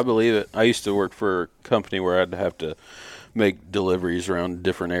 Oh, I believe it. I used to work for a company where I'd have to make deliveries around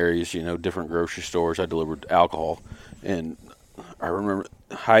different areas, you know, different grocery stores. I delivered alcohol. And I remember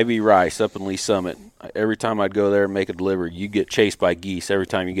Hy-Vee Rice up in Lee Summit. Every time I'd go there and make a delivery, you get chased by geese every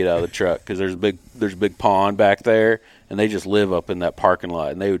time you get out of the truck because there's a big pond back there, and they just live up in that parking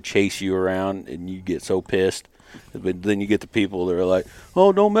lot. And they would chase you around, and you get so pissed. But then you get the people that are like,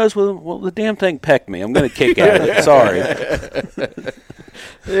 "Oh, don't mess with them." Well, the damn thing pecked me. I'm going to kick at it. Sorry.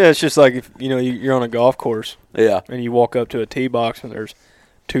 Yeah, it's just like if you're on a golf course. Yeah. And you walk up to a tee box and there's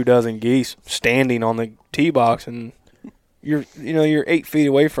 24 geese standing on the tee box, and you're 8 feet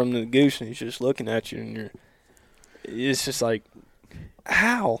away from the goose, and he's just looking at you, and it's just like,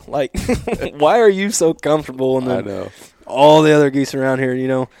 how? Like, why are you so comfortable? And then I know. all the other geese around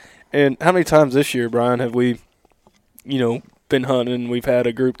here, And how many times this year, Brian, have we, been hunting and we've had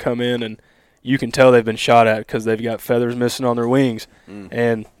a group come in and you can tell they've been shot at because they've got feathers missing on their wings,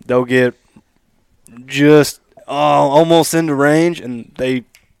 and they'll get just almost into range, and they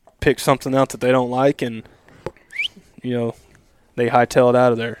pick something out that they don't like, and they hightail it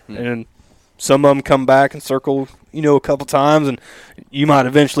out of there. And some of them come back and circle, a couple times, and you might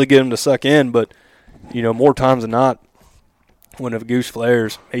eventually get them to suck in, but more times than not, when a goose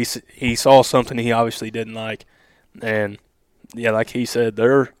flares, he saw something he obviously didn't like, and yeah, like he said,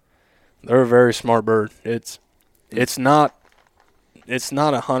 they're a very smart bird. It's not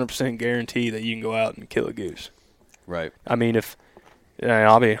 100% guarantee that you can go out and kill a goose. Right. I mean,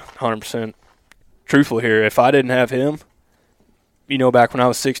 I'll be 100% truthful here. If I didn't have him, back when I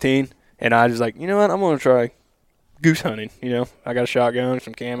was 16, and I was like, you know what, I'm going to try goose hunting. I got a shotgun,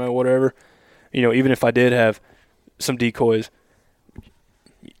 some camo, whatever. Even if I did have some decoys,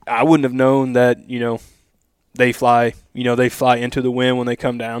 I wouldn't have known that, they fly into the wind when they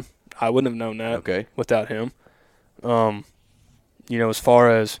come down. I wouldn't have known that without him. As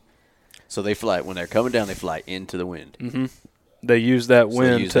far as... So they fly, when they're coming down, they fly into the wind. Mm-hmm. They use that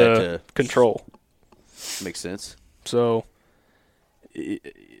wind to control. Makes sense. So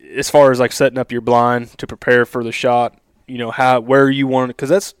as far as like setting up your blind to prepare for the shot, where you want it, because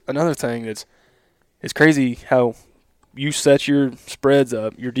that's another thing it's crazy how you set your spreads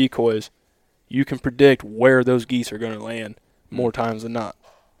up, your decoys, you can predict where those geese are going to land more times than not.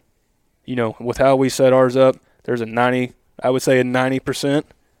 With how we set ours up, there's a 90%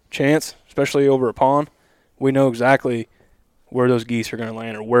 chance, especially over a pond, we know exactly where those geese are going to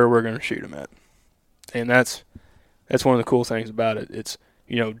land or where we're going to shoot them at. And that's one of the cool things about it. It's,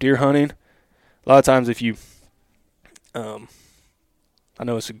 deer hunting, a lot of times if you I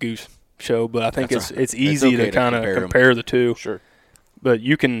know it's a goose show, but I think it's easy to kind of compare the two. Sure. But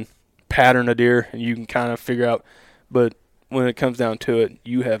you can pattern a deer and you can kind of figure out, but when it comes down to it,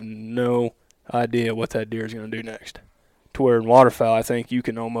 you have no idea what that deer is going to do next. To where in waterfowl, I think you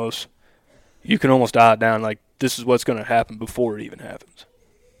can almost dial it down like this is what's going to happen before it even happens.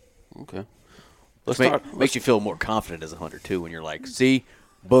 Okay. Makes you feel more confident as a hunter too when you're like, see,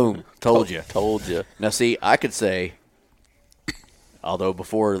 boom, told you. Now see, I could say, although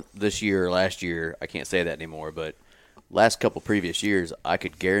before this year or last year, I can't say that anymore, but last couple previous years, I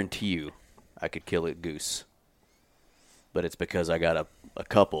could guarantee you I could kill a goose. But it's because I got a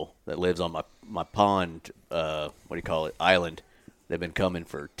couple that lives on my pond, island. They've been coming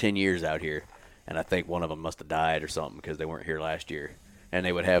for 10 years out here, and I think one of them must have died or something because they weren't here last year. And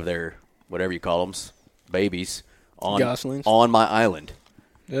they would have their, whatever you call them, babies, on my island.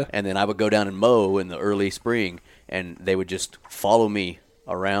 Yeah. And then I would go down and mow in the early spring, and they would just follow me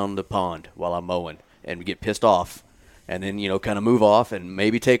around the pond while I'm mowing and get pissed off. And then, kind of move off and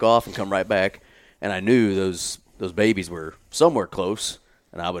maybe take off and come right back. And I knew those babies were somewhere close,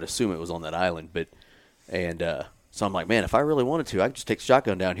 and I would assume it was on that island. So I'm like, man, if I really wanted to, I could just take the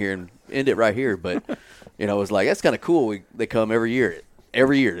shotgun down here and end it right here. But, it was like, that's kind of cool. They come every year.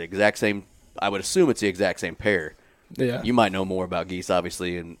 The exact same. I would assume it's the exact same pair. Yeah. You might know more about geese,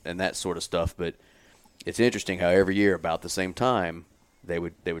 obviously, and that sort of stuff. But it's interesting how every year about the same time they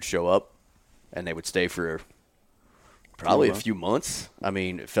would show up, and they would stay for probably a few months. I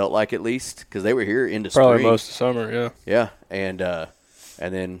mean, it felt like at least because they were here into spring. Probably most of summer, yeah. Yeah, and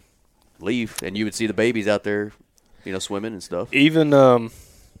then leave, and you would see the babies out there, swimming and stuff. Even so,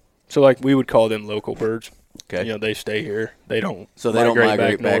 like we would call them local birds. Okay, they stay here. They don't. So they don't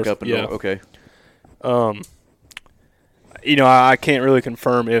migrate back north. up and north. Okay. I can't really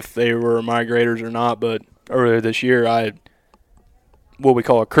confirm if they were migrators or not, but earlier this year what we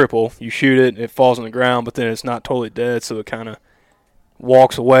call a cripple. You shoot it, it falls on the ground, but then it's not totally dead, so it kind of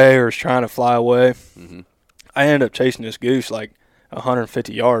walks away or is trying to fly away. Mm-hmm. I ended up chasing this goose like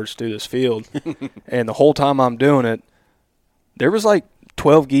 150 yards through this field, and the whole time I'm doing it, there was like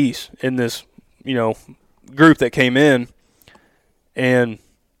 12 geese in this, group that came in, and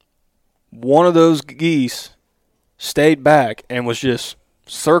one of those geese stayed back and was just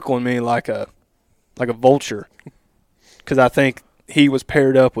circling me like a vulture, because I think he was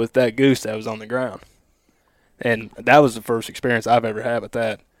paired up with that goose that was on the ground. And that was the first experience I've ever had with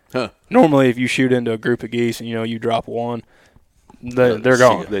that. Huh. Normally, if you shoot into a group of geese and, you drop one, they're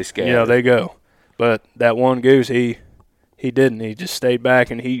gone. They scatter. They go. But that one goose, he didn't. He just stayed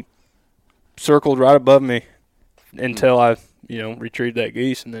back, and he circled right above me until I, retrieved that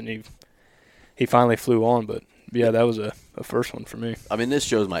geese, and then he finally flew on. But, yeah, that was a first one for me. I mean, this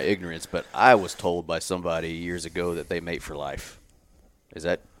shows my ignorance, but I was told by somebody years ago that they mate for life. Is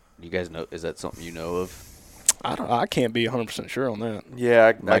that, you guys know, is that something you know of? I can't be 100% sure on that. Yeah,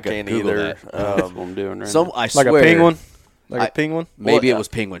 I could can't Google either. That's what I'm doing right Some now. I Like swear, a penguin? Like a penguin? Maybe Well, it was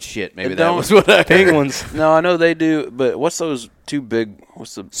penguin shit. Maybe it that don't- was what I heard. Penguins. No, I know they do, but what's those two big?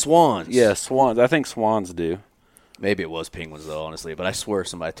 What's the Swans. Yeah, swans. I think swans do. Maybe it was penguins though, honestly. But I swear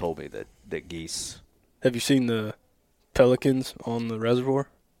somebody told me that geese. Have you seen the pelicans on the reservoir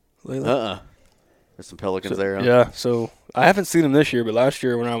lately? There's some pelicans there. Huh? Yeah, so I haven't seen them this year, but last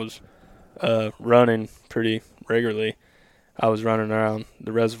year when I was running pretty regularly, I was running around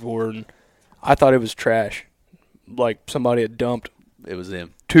the reservoir, and I thought it was trash. Like somebody had dumped It was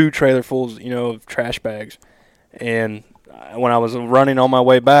them. 2 trailerfuls, of trash bags. And when I was running on my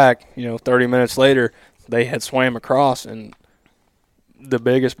way back, 30 minutes later, they had swam across, and the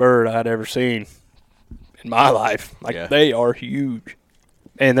biggest bird I had ever seen in my life. Like, Yeah. they are huge.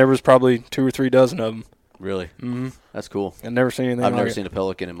 And there was probably 2 or 3 dozen of them. Really? Mm-hmm. That's cool. I've never seen anything I've like never it. seen a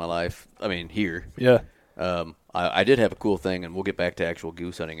pelican in my life. I mean, here. Yeah. I did have a cool thing, and we'll get back to actual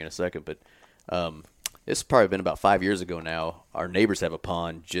goose hunting in a second, but this has probably been about 5 years ago now. Our neighbors have a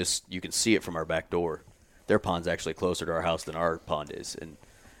pond. You can see it from our back door. Their pond's actually closer to our house than our pond is, and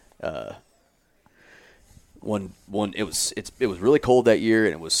it was really cold that year,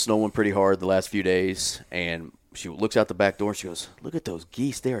 and it was snowing pretty hard the last few days. And she looks out the back door, and she goes, "Look at those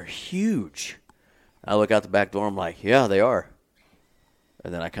geese! They are huge." I look out the back door. I'm like, "Yeah, they are."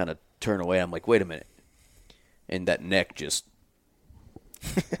 And then I kind of turn away. I'm like, "Wait a minute!" And that neck just,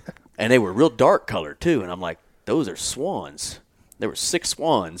 and they were real dark colored too. And I'm like, "Those are swans." There were 6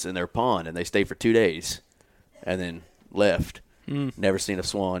 swans in their pond, and they stayed for 2 days, and then left. Never seen a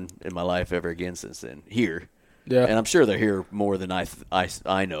swan in my life ever again since then. Here, Yeah. and I'm sure they're here more than I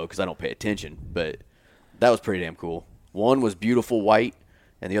know because I don't pay attention. But that was pretty damn cool. One was beautiful white,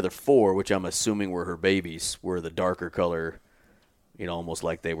 and the other 4, which I'm assuming were her babies, were the darker color. Almost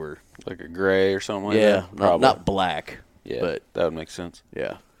like they were. Like a gray or something like Yeah, that. not black. Yeah, but that would make sense.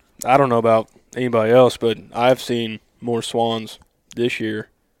 yeah. I don't know about anybody else, but I've seen more swans this year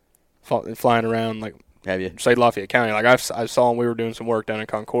flying around, like, Have you? say, Lafayette County. Like, I saw them. We were doing some work down in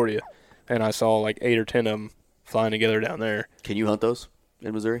Concordia, and I saw like 8 or 10 of them flying together down there. Can you hunt those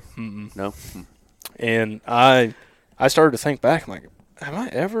in Missouri? Mm-mm. No. And I started to think back. I'm like, have I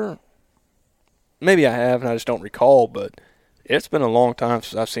ever? Maybe I have, and I just don't recall. But it's been a long time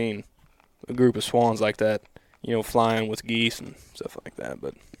since I've seen a group of swans like that, flying with geese and stuff like that.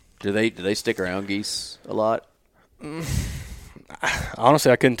 But Do they stick around geese a lot?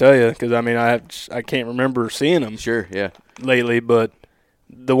 honestly, I couldn't tell you because I can't remember seeing them Sure. Yeah. lately. But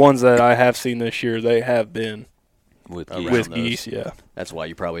the ones that I have seen this year, they have been With Around geese. with those. geese. Yeah. That's why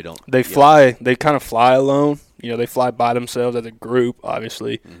you probably don't. They fly. They kind of fly alone. They fly by themselves as a group.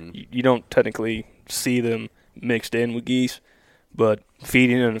 Obviously, you don't technically see them mixed in with geese, but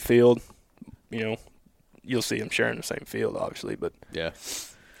feeding in a field, you'll see them sharing the same field, obviously. But Yeah.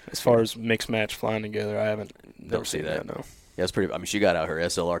 as far as mixed match flying together, I haven't never Don't see seen that. No. Yeah, it's pretty. I mean, she got out her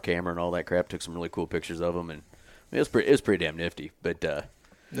SLR camera and all that crap. Took some really cool pictures of them, and it was pretty damn nifty. But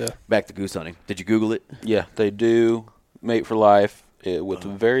Yeah. back to goose hunting. Did you Google it? Yeah, they do mate for life with a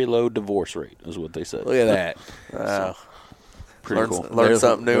very low divorce rate, is what they said. Look at that. Pretty learn cool. learn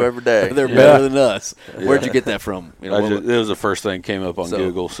something new every day. They're Yeah. better than us. Where'd you get that from? It was the first thing came up on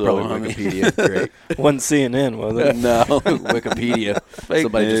Google. So probably I mean, Wikipedia. Great. Wasn't CNN, was it? no. Wikipedia. Fake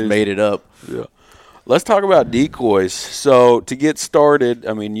Somebody just news. made it up. Yeah. Let's talk about decoys. So to get started,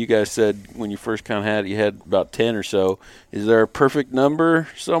 I mean, you guys said when you first kind of had it, you had about 10 or so. Is there a perfect number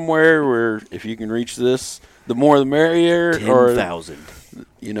somewhere where if you can reach this, the more the merrier? 10,000.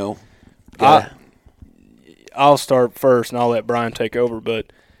 Or, I'll start first, and I'll let Brian take over. But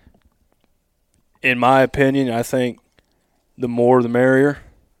in my opinion, I think the more the merrier.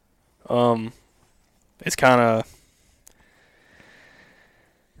 It's kind of,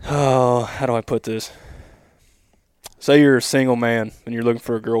 how do I put this? Say you're a single man and you're looking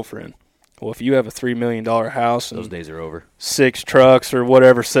for a girlfriend. Well, if you have a $3 million house Those and days are over. 6 trucks or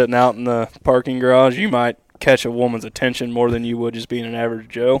whatever sitting out in the parking garage, you might catch a woman's attention more than you would just being an average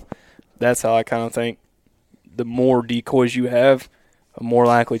Joe. That's how I kind of think. The more decoys you have, a more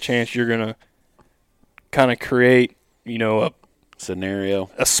likely chance you're going to kind of create, a Scenario.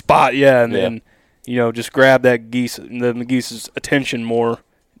 spot, and then, just grab that the geese's attention more,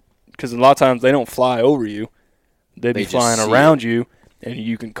 because a lot of times they don't fly over you. They be just flying see around you, and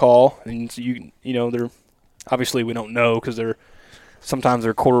you can call, and they're obviously we don't know because sometimes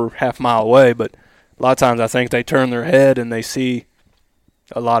they're half mile away, but a lot of times I think they turn their head and they see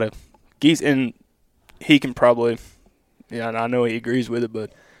a lot of geese, and he can probably, and I know he agrees with it,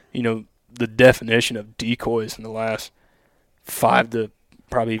 but the definition of decoys in the last 5 to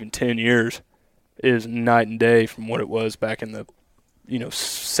probably even 10 years is night and day from what it was back in the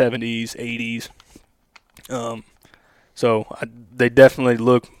 70s, 80s. So they definitely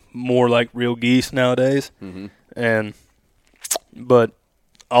look more like real geese nowadays. Mm-hmm. But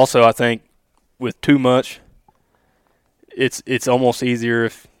also I think with too much, it's almost easier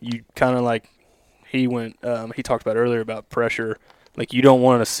if you kind of like he talked about earlier about pressure. Like, you don't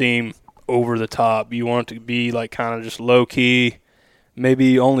want it to seem over the top. You want it to be like kind of just low key,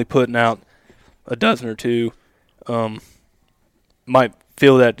 maybe only putting out a dozen or two. Might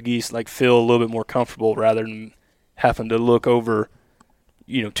feel that geese feel a little bit more comfortable rather than having to look over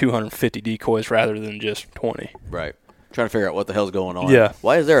 250 decoys rather than just 20. Right. Trying to figure out what the hell's going on. Yeah.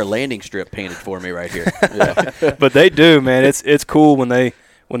 Why is there a landing strip painted for me right here? But they do, man. It's cool when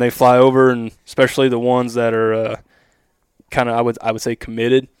they fly over, and especially the ones that are kind of I would say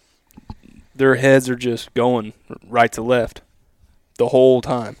committed. Their heads are just going right to left the whole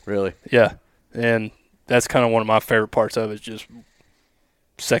time. Really? Yeah, and that's kind of one of my favorite parts of it. Is just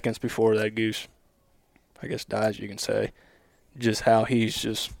seconds before that goose, I guess, dies, you can say, just how he's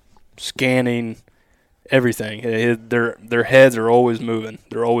just scanning everything. Their heads are always moving.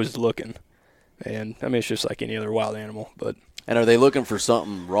 They're always looking. And, I mean, it's just like any other wild animal. And are they looking for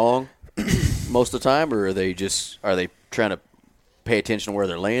something wrong most of the time, or are they trying to pay attention to where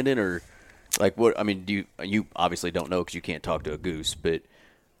they're landing, or like what? I mean, you obviously don't know because you can't talk to a goose, but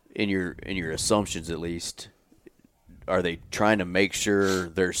in your assumptions at least, are they trying to make sure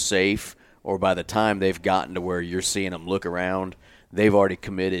they're safe, or by the time they've gotten to where you're seeing them look around, they've already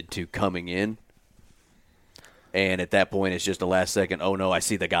committed to coming in? And at that point, it's just a last second, oh, no, I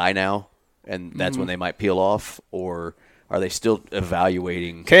see the guy now, and that's when they might peel off? Or are they still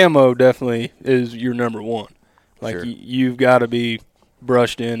evaluating? Camo definitely is your number one. Like, Sure. You've got to be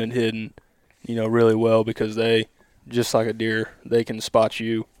brushed in and hidden, really well, because they, just like a deer, they can spot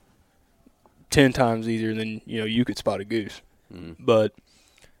you 10 times easier than, you could spot a goose. Mm-hmm. But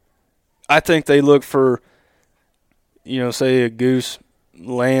I think they look for, say a goose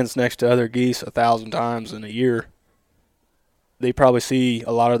lands next to other geese 1,000 times in a year. They probably see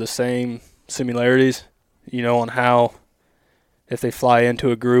a lot of the same similarities, on how, if they fly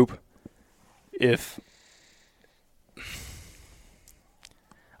into a group,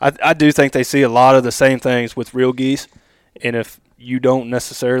 I do think they see a lot of the same things with real geese, and if you don't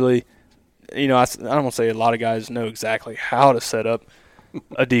necessarily, I don't want to say a lot of guys know exactly how to set up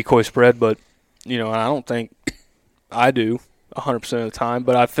a decoy spread, but, and I don't think I do 100% of the time,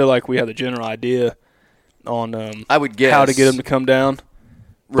 but I feel like we have a general idea on I would guess how to get them to come down.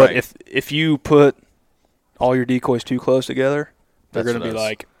 Right. But if you put all your decoys too close together, they're That's going to what be I was-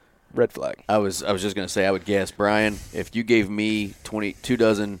 like red flag. I was just going to say, I would guess, Brian, if you gave me 2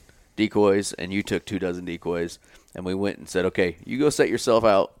 dozen decoys and you took 2 dozen decoys, and we went and said, okay, you go set yourself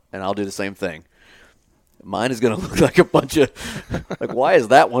out and I'll do the same thing, mine is going to look like a bunch of, like, why is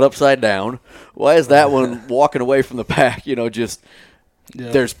that one upside down? Why is that one walking away from the pack?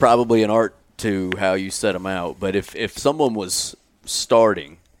 There's probably an art to how you set them out. But if someone was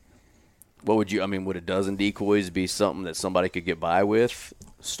starting, what would you, would a dozen decoys be something that somebody could get by with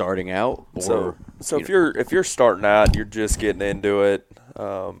starting out? Or, So if you're starting out, you're just getting into it.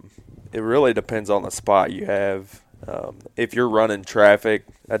 It really depends on the spot you have. If you're running traffic,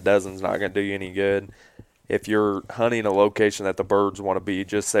 a dozen's not going to do you any good. If you're hunting a location that the birds want to be,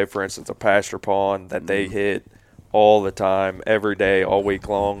 just say, for instance, a pasture pond that they hit all the time, every day, all week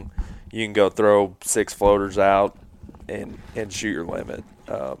long, you can go throw 6 floaters out and shoot your limit.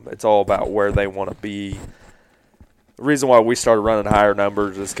 It's all about where they want to be. The reason why we started running higher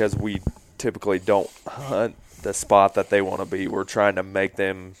numbers is because we typically don't hunt the spot that they want to be. We're trying to make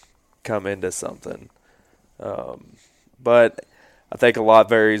them come into something. But I think a lot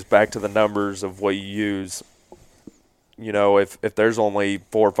varies back to the numbers of what you use. You know, if there's only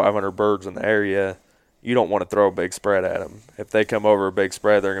 400 or 500 birds in the area, you don't want to throw a big spread at them. If they come over a big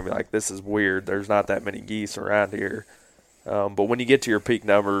spread, they're going to be like, this is weird. There's not that many geese around here. But when you get to your peak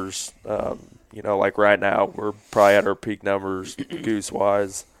numbers, you know, like right now, we're probably at our peak numbers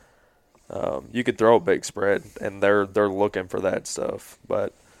goose-wise. You could throw a big spread, and they're looking for that stuff.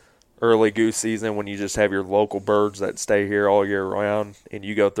 But early goose season, when you just have your local birds that stay here all year round, and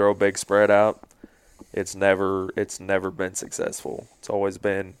you go throw a big spread out, it's never been successful. It's always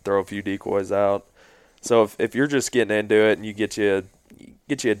been throw a few decoys out. So if you're just getting into it and you get you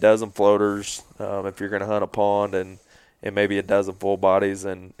a dozen floaters, if you're going to hunt a pond and maybe a dozen full bodies,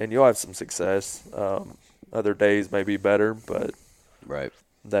 and you'll have some success. Other days may be better, but right.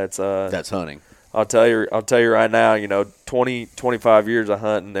 That's hunting. I'll tell you right now, you know, 25 years of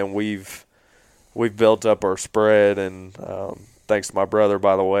hunting, and we've built up our spread, and thanks to my brother,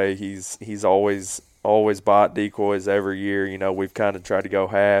 by the way, he's always bought decoys every year. You know, we've kind of tried to go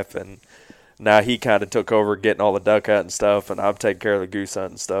half, and now he kind of took over getting all the duck hunting stuff, and I've taken care of the goose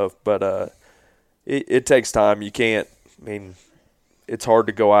hunting stuff. But it takes time. You can't. I mean, it's hard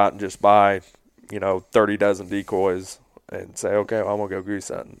to go out and just buy, you know, 30 dozen decoys and say, okay, well, I'm gonna go goose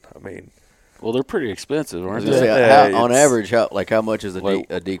hunting. I mean, well, they're pretty expensive, aren't I was they? gonna say, on average, how much is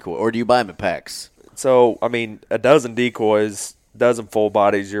a decoy, or do you buy them in packs? So I mean, a dozen decoys, dozen full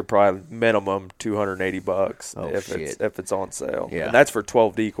bodies, you're probably minimum $280 if it's on sale. Yeah, and that's for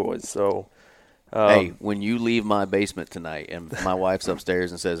 12 decoys. So. Hey, when you leave my basement tonight and my wife's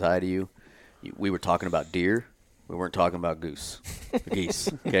upstairs and says hi to you, we were talking about deer. We weren't talking about geese.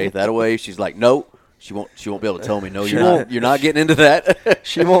 Okay, that way she's like, no, she won't be able to tell me, no, you're not getting into that.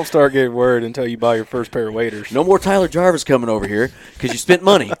 She won't start getting word until you buy your first pair of waders. No more Tyler Jarvis coming over here because you spent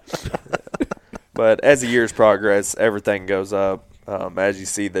money. But as the years progress, everything goes up. As you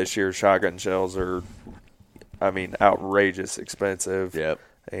see this year, shotgun shells are, I mean, outrageous expensive. Yep.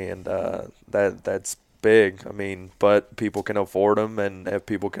 And that's big. I mean, but people can afford them, and if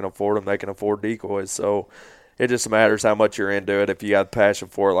people can afford them, they can afford decoys. So it just matters how much you're into it. If you got passion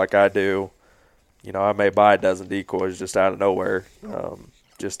for it like I do, you know, I may buy a dozen decoys just out of nowhere,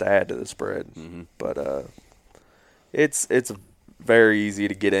 just to add to the spread. Mm-hmm. But it's very easy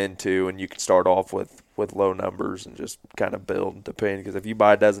to get into, and you can start off with low numbers and just kind of build, depending. Because if you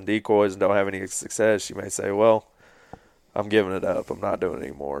buy a dozen decoys and don't have any success, you may say, well, I'm giving it up. I'm not doing it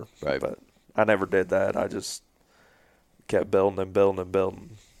anymore. Right. But I never did that. I just kept building and building and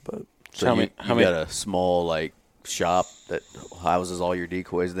building. But So you got a small like shop that houses all your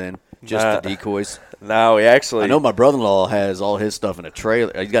decoys then? Just the decoys? No, we actually. I know my brother-in-law has all his stuff in a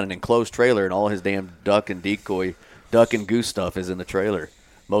trailer. He's got an enclosed trailer, and all his damn duck and goose stuff is in the trailer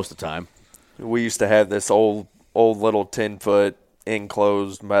most of the time. We used to have this old little 10-foot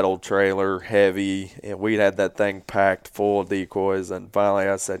enclosed metal trailer, heavy, and we'd had that thing packed full of decoys. And finally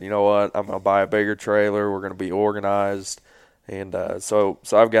I said, you know what, I'm going to buy a bigger trailer. We're going to be organized. And so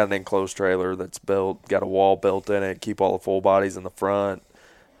I've got an enclosed trailer that's built, got a wall built in it, keep all the full bodies in the front.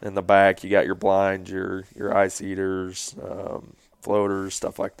 In the back, you got your blinds, your ice eaters, floaters,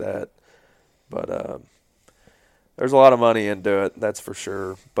 stuff like that. But there's a lot of money into it, that's for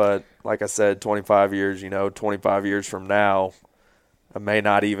sure. But like I said, 25 years, 25 years from now, I may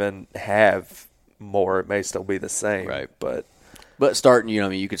not even have more. It may still be the same. Right. But starting,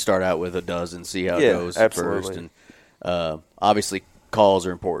 you could start out with a dozen, see how it goes absolutely. first. And obviously, calls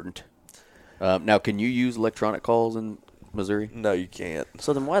are important. Now, can you use electronic calls in Missouri? No, you can't.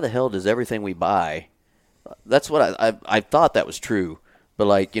 So then why the hell does everything we buy – that's what I thought that was true.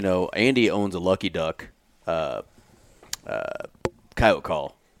 But, Andy owns a Lucky Duck coyote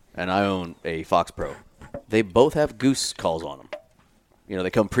call, and I own a Fox Pro. They both have goose calls on them. They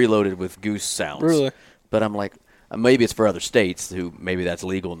come preloaded with goose sounds. Really? But I'm like, maybe it's for other states who maybe that's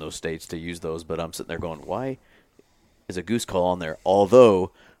legal in those states to use those. But I'm sitting there going, why is a goose call on there?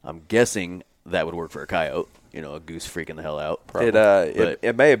 Although I'm guessing that would work for a coyote. A goose freaking the hell out. Probably.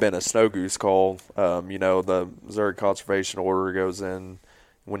 It may have been a snow goose call. The Missouri Conservation Order goes in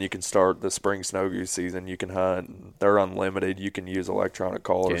when you can start the spring snow goose season. You can hunt. They're unlimited. You can use electronic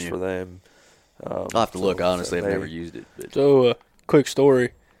callers for them. I'll have to look. Honestly, I've never used it. But. So, quick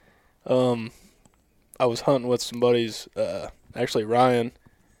story. I was hunting with some buddies, actually Ryan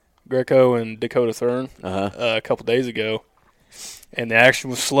Greco and Dakota Thurn, a couple days ago, and the action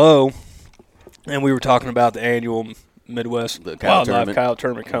was slow. And we were talking about the annual Midwest Wildlife Coyote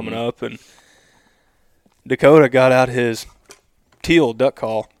Tournament coming up, and Dakota got out his teal duck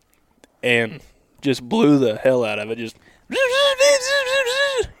call and just blew the hell out of it. Just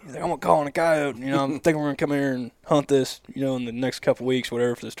He's like, I'm calling a coyote. You know, I'm thinking we're gonna come here and hunt this. You know, in the next couple weeks,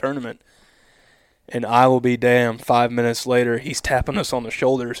 whatever, for this tournament. And I will be damned. 5 minutes later, he's tapping us on the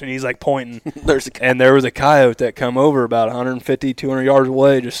shoulders and he's like pointing. And there was a coyote that come over about 150, 200 yards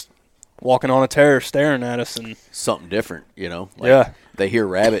away, just walking on a terrace, staring at us. And something different, you know. Yeah. They hear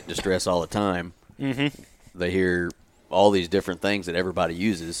rabbit distress all the time. Mm-hmm. They hear all these different things that everybody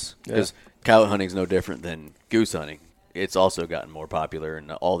uses. Because coyote hunting is no different than goose hunting. It's also gotten more popular,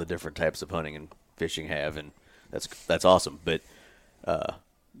 and all the different types of hunting and fishing have, and that's awesome. But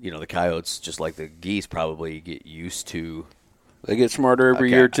you know, the coyotes, just like the geese, probably get used to. They get smarter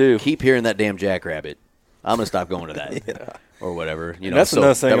every year too. Keep hearing that damn jackrabbit. I'm gonna stop going to that, or whatever. You know, that's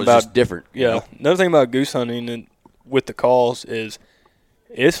another thing that was about just different. Yeah, you know? Another thing about goose hunting and with the calls is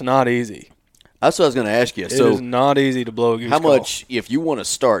it's not easy. That's what I was gonna ask you. It So is not easy to blow a goose how call. much, if you want to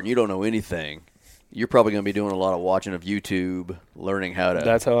start and you don't know anything, you're probably gonna be doing a lot of watching of YouTube, learning how to.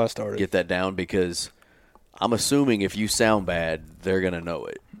 That's how I started. Get that down, because I'm assuming if you sound bad, they're gonna know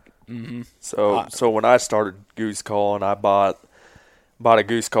it. Mm-hmm. So when I started goose calling, I bought a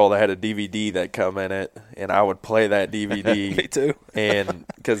goose call that had a DVD that come in it, and I would play that DVD. Me too. And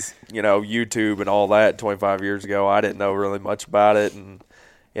because, you know, YouTube and all that 25 years ago, I didn't know really much about it, and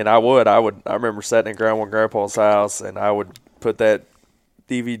I remember sitting in Grandpa's house, and I would put that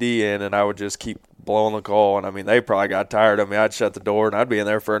DVD in, and I would just keep blowing the call. And I mean, they probably got tired of me. I'd shut the door, and I'd be in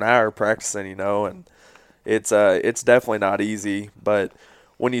there for an hour practicing, you know. And it's definitely not easy. But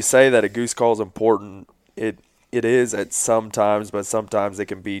when you say that a goose call is important, it is at sometimes, but sometimes it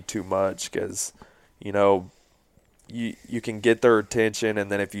can be too much, because, you know, you can get their attention,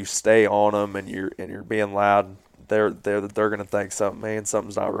 and then if you stay on them and you're being loud, they're gonna think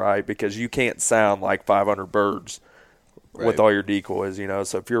something's not right, because you can't sound like 500 birds with all your decoys, you know.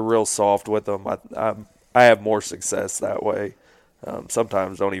 So if you're real soft with them, I have more success that way.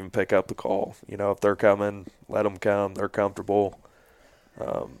 Sometimes don't even pick up the call, you know. If they're coming, let them come. They're comfortable,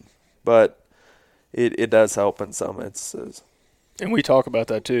 but it does help in some instances. And we talk about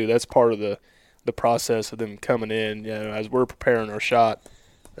that too. That's part of the process of them coming in. You know, as we're preparing our shot,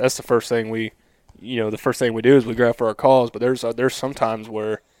 that's the first thing we do is we grab for our calls. But there's sometimes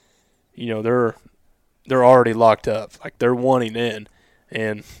where, you know, they're already locked up, like they're wanting in,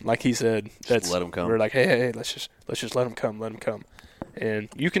 and like he said, Just let them come. We're like, hey, let's just let them come, and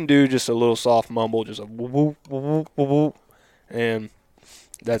you can do just a little soft mumble, just a whoop whoop whoop whoop whoop, and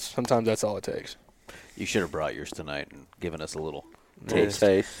sometimes that's all it takes. You should have brought yours tonight and given us a little Taste.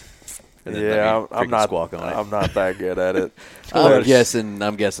 taste. And then Yeah, let me freaking squawk on it. I'm not that good at it. I'm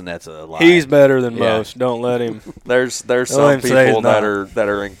guessing that's a lie. He's better than Yeah. most. Don't let him. There's Don't some let him say people he's that not.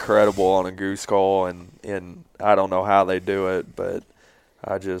 are incredible on a goose call, and I don't know how they do it, but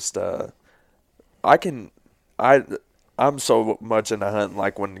I just I'm so much into hunting.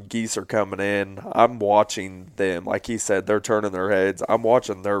 Like when geese are coming in, I'm watching them. Like he said, they're turning their heads. I'm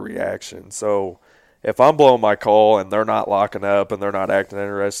watching their reaction. So if I'm blowing my call and they're not locking up and they're not acting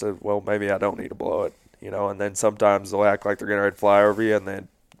interested, well, maybe I don't need to blow it, you know. And then sometimes they'll act like they're getting ready to fly over you, and then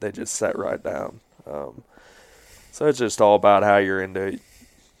they just set right down. So it's just all about how you're into it.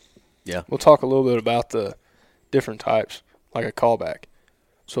 Yeah. We'll talk a little bit about the different types, like a callback.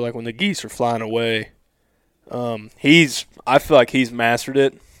 So like when the geese are flying away, I feel like he's mastered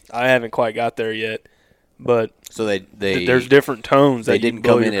it. I haven't quite got there yet, but So there's different tones they that you didn't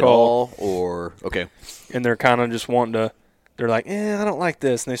can blow come in your at call, all, or okay. and they're kind of just wanting to. They're like, I don't like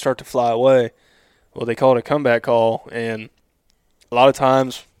this, and they start to fly away. Well, they call it a comeback call, and a lot of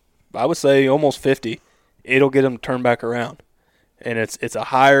times, I would say almost 50, it'll get them to turn back around, and it's a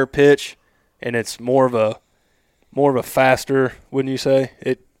higher pitch, and it's more of a faster, wouldn't you say?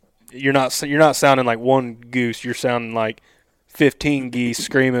 You're not sounding like one goose. You're sounding like 15 geese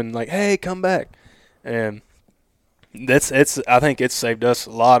screaming like, "Hey, come back!" And I think it's saved us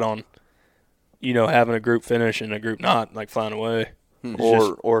a lot on, you know, having a group finish and a group not like flying away.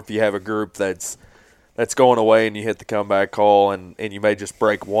 Or if you have a group that's going away and you hit the comeback call and you may just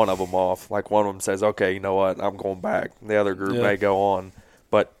break one of them off. Like one of them says, okay, you know what, I'm going back. The other group may go on.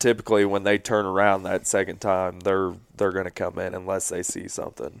 But typically when they turn around that second time, they're going to come in unless they see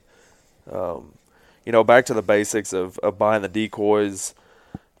something. You know, back to the basics of buying the decoys,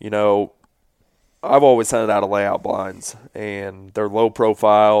 you know, I've always hunted out of layout blinds, and they're low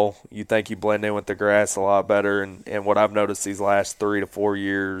profile. You think you blend in with the grass a lot better. And what I've noticed these last 3 to 4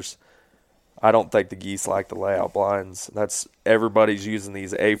 years, I don't think the geese like the layout blinds. Everybody's using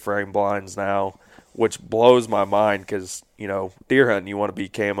these A-frame blinds now, which blows my mind because, you know, deer hunting, you want to be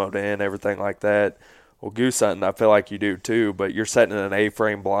camoed in, everything like that. Well, goose hunting, I feel like you do too, but you're setting in an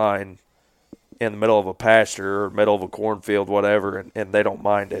A-frame blind, in the middle of a pasture or middle of a cornfield, whatever, and they don't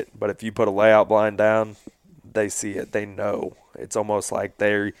mind it. But if you put a layout blind down, they see it. They know. It's almost like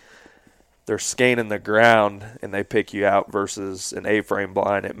they're scanning the ground and they pick you out versus an A-frame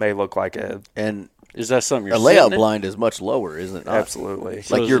blind. It may look like And Is that something you're a layout sitting in? blind is much lower, isn't it? Not? absolutely.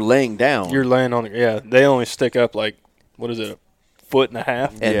 Like you're laying down. You're laying on it. Yeah, they only stick up like, what is it, a foot and a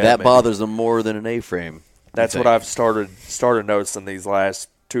half? and Yeah, that maybe. bothers them more than an A-frame. That's I what think. I've started noticing these last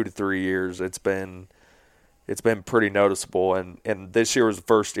 2 to 3 years. It's been pretty noticeable, and this year was the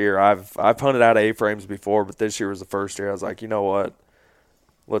first year I've hunted out A-frames before, but this year was the first year I was like, you know what,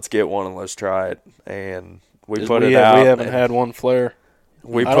 let's get one and let's try it, and we put it out. We haven't had one flare.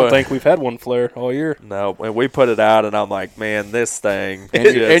 I don't think we've had one flare all year. No, and we put it out, and I'm like, man, this thing,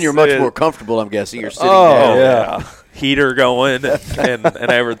 And you're much more comfortable, I'm guessing. You're sitting Oh down. yeah, heater going and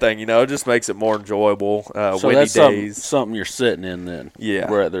everything. You know, it just makes it more enjoyable. So Windy that's days. something you're sitting in then, Yeah.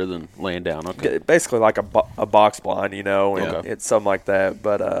 rather than laying down. Okay. Basically like a box blind, you know, and Okay. it's something like that.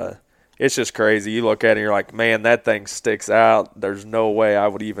 But it's just crazy. You look at it and you're like, man, that thing sticks out. There's no way I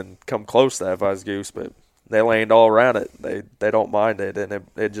would even come close to that if I was goose, but they land all around it. They don't mind it, and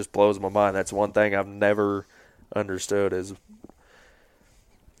it just blows my mind. That's one thing I've never understood is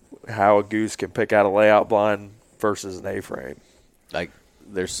how a goose can pick out a layout blind versus an A-frame. Like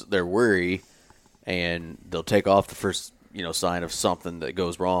they're worried, and they'll take off the first sign of something that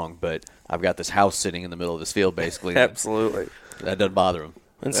goes wrong. But I've got this house sitting in the middle of this field, basically. Absolutely. That doesn't bother them.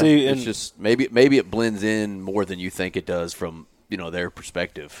 And see, It's and just maybe it blends in more than you think it does from their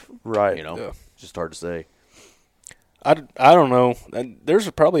perspective. Right. Yeah. Yeah. It's just hard to say. I don't know. And there's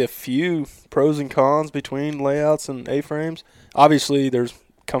probably a few pros and cons between layouts and A-frames. Obviously, there's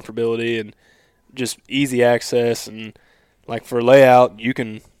comfortability and just easy access, and like for layout, you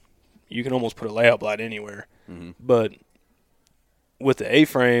can almost put a layout blind anywhere. Mhm. But with the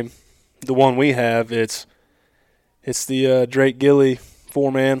A-frame, the one we have, it's the Drake Gilly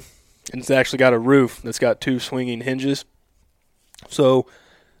 4-man, and it's actually got a roof that's got 2 swinging hinges. So,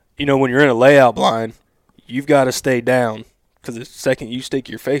 when you're in a layout blind, you've got to stay down because the second you stick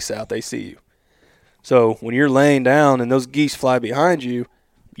your face out, they see you. So when you're laying down and those geese fly behind you,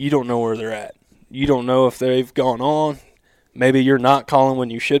 you don't know where they're at. You don't know if they've gone on. Maybe you're not calling when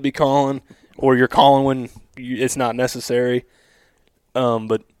you should be calling, or you're calling when it's not necessary.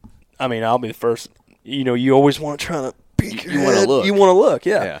 But, I mean, I'll be the first. You always want to try to peek your You wanna head. look. You want to look,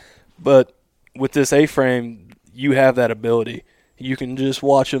 yeah. Yeah. But with this A-frame, you have that ability. You can just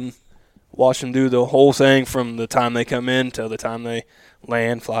watch them do the whole thing from the time they come in till the time they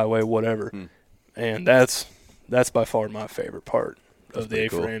land, fly away, whatever. And that's by far my favorite part of the pretty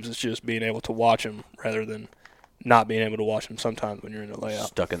cool. A-frames. It's just being able to watch them rather than not being able to watch them sometimes when you're in a layout.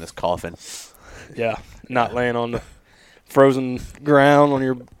 Stuck in this coffin. Yeah, not laying on the frozen ground on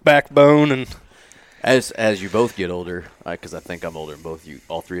your backbone. And As you both get older, because I think I'm older than both you,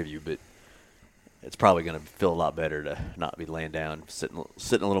 all three of you, but it's probably going to feel a lot better to not be laying down, sitting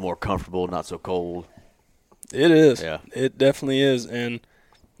a little more comfortable, not so cold. it is. Yeah. It definitely is. And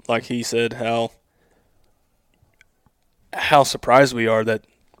like he said, how surprised we are that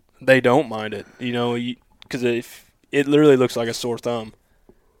they don't mind it. Because it literally looks like a sore thumb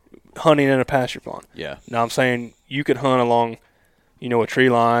hunting in a pasture pond. Yeah. Now I'm saying you could hunt along, a tree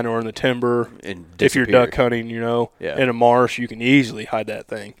line or in the timber. And If you're disappear. duck hunting, Yeah. in a marsh, you can easily hide that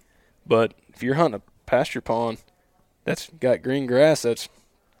thing. But if you're hunting a pasture pond that's got green grass that's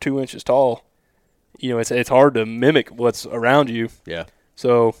 2 inches tall, it's hard to mimic what's around you. Yeah.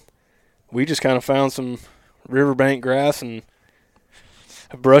 So we just kind of found some riverbank grass and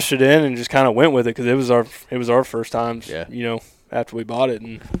brushed it in and just kind of went with it because it was our first time. Yeah. After we bought it,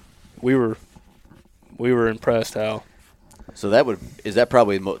 and we were impressed how. So is that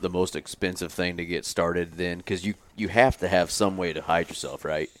probably the most expensive thing to get started then? Because you have to have some way to hide yourself,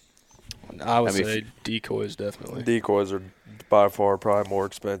 right? I would I mean, say decoys definitely. Decoys are by far probably more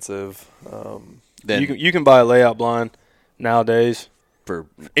expensive. Then You can buy a layout blind nowadays for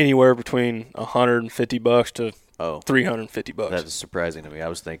anywhere between $150 to $350. that's surprising to me. I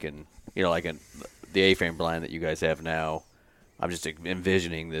was thinking, like the A-frame blind that you guys have now. I'm just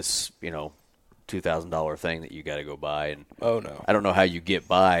envisioning this, $2,000 thing that you got to go buy, and Oh no. I don't know how you get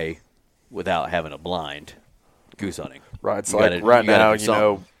by without having a blind goose hunting. Right. It's You like gotta- right you gotta now, do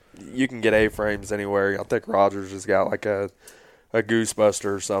something. you can get A-frames anywhere. I think Rogers has got like a Goose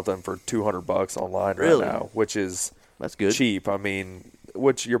Buster or something for $200 online Really? right now, which is That's good. cheap. I mean,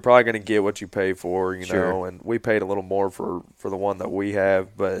 which you're probably going to get what you pay for, Sure. know. And we paid a little more for the one that we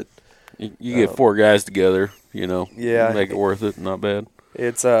have, but You get 4 guys together, Yeah. make it worth it. Not bad.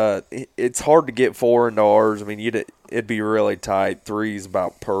 it's hard to get 4 into ours. I mean, it'd be really tight. 3's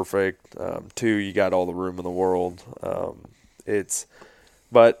about perfect. 2, you got all the room in the world.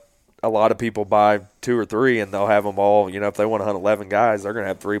 But a lot of people buy 2 or 3, and they'll have them all. You know, if they want to hunt 11 guys, they're going to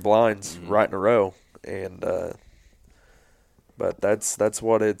have 3 blinds right in a row. And but that's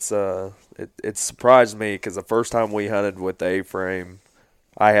what it surprised me, because the first time we hunted with the A-frame,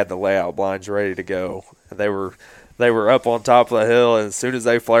 I had the layout blinds ready to go. And they were up on top of the hill, and as soon as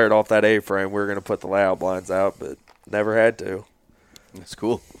they flared off that A-frame, we were going to put the layout blinds out, but never had to. That's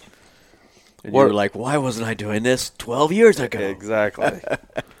cool. And you were like, why wasn't I doing this 12 years ago? Exactly.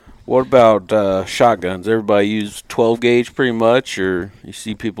 What about shotguns? Everybody use 12 gauge pretty much, or you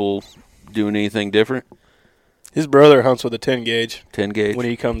see people doing anything different? His brother hunts with a 10 gauge. 10 gauge? When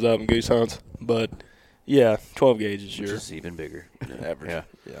he comes up and goose hunts. But, yeah, 12 gauge is Which your is even bigger. average.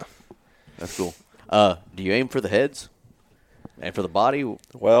 Yeah. That's cool. Do you aim for the heads? And for the body?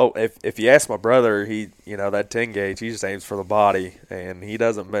 Well, if you ask my brother, that 10 gauge, he just aims for the body, and he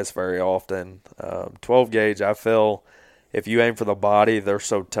doesn't miss very often. 12 gauge, I feel, if you aim for the body, they're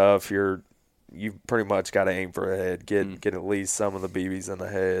so tough. You've pretty much got to aim for the head. Get at least some of the BBs in the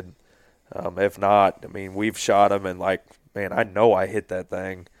head. If not, I mean, we've shot them, and man, I know I hit that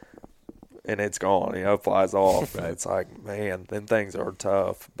thing, and it's gone. It flies off. Right. It's like, man, them things are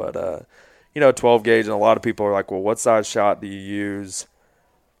tough. But 12 gauge, and a lot of people are like, well, what size shot do you use?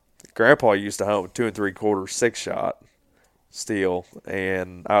 Grandpa used to hunt with 2 3/4 6-shot steel,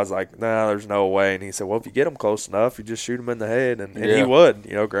 and I was like, nah, there's no way. And he said, well, if you get them close enough, you just shoot them in the head, and he would.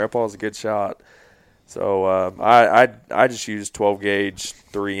 Grandpa's a good shot. So I just use 12 gauge,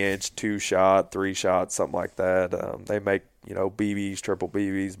 3-inch, 2-shot, 3-shot, something like that. They make BBs, triple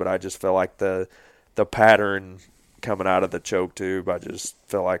BBs, but I just feel like the pattern coming out of the choke tube, I just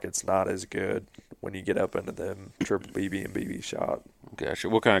feel like it's not as good when you get up into them triple BB and BB shot. Gotcha.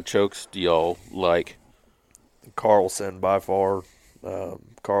 What kind of chokes do y'all like? Carlson, by far.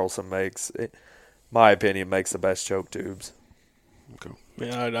 Carlson my opinion, makes the best choke tubes. Okay.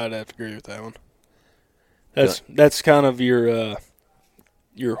 Yeah, I'd have to agree with that one. That's kind of your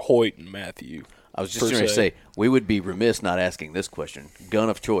Hoyt and Matthew. I was just going to say, we would be remiss not asking this question. Gun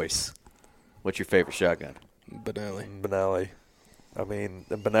of choice. What's your favorite shotgun? Benelli. I mean,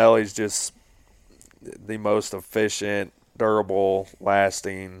 the Benelli's just the most efficient, durable,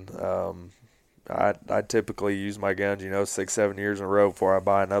 lasting. I typically use my guns, 6-7 years in a row before I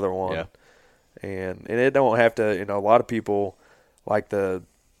buy another one. Yeah. And it don't have to, a lot of people like the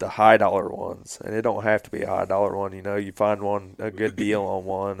high dollar ones, and it don't have to be a high dollar one. You find a good deal on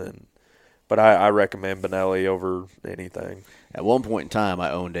one, but I recommend Benelli over anything. At one point in time, I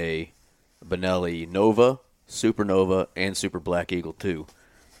owned a Benelli Nova, Super Nova, and Super Black Eagle 2.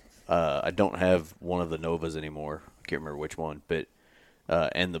 I don't have one of the Novas anymore. I can't remember which one, but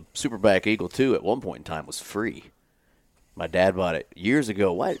and the Super Black Eagle 2 at one point in time was free. My dad bought it years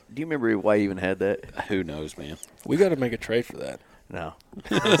ago. Why? Do you remember why he even had that? Who knows, man? We got to make a trade for that. No.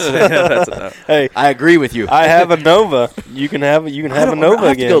 That's enough. Hey, I agree with you. I have a Nova. You can have a Nova I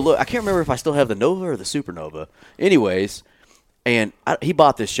have again. to go look. I can't remember if I still have the Nova or the Supernova. Anyways, and he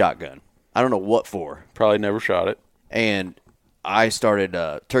bought this shotgun. I don't know what for. Probably never shot it. And I started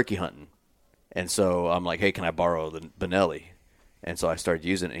turkey hunting. And so I'm like, hey, can I borrow the Benelli? And so I started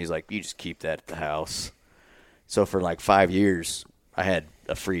using it. And he's like, you just keep that at the house. So for 5 years, I had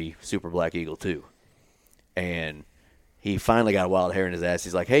a free Super Black Eagle 2. And he finally got a wild hair in his ass.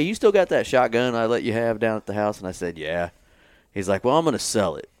 He's like, hey, you still got that shotgun I let you have down at the house? And I said, yeah. He's like, well, I'm going to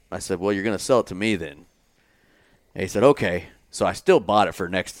sell it. I said, well, you're going to sell it to me then. And he said, okay. So I still bought it for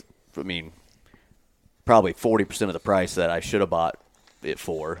probably 40% of the price that I should have bought it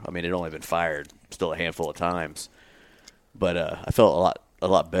for. I mean, it only been fired still a handful of times. But I felt a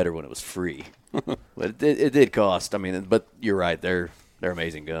lot better when it was free. But it did cost. I mean, but you're right. They're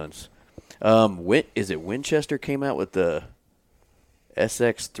amazing guns. Is it Winchester came out with the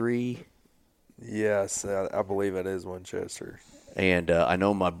SX3? Yes, I believe it is Winchester. And I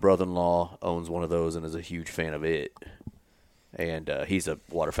know my brother-in-law owns one of those and is a huge fan of it. And he's a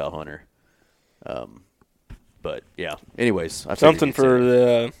waterfowl hunter. But, yeah. Anyways. Something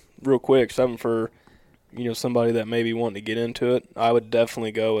for somebody that may be wanting to get into it. I would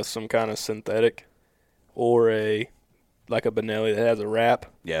definitely go with some kind of synthetic or a Benelli that has a wrap.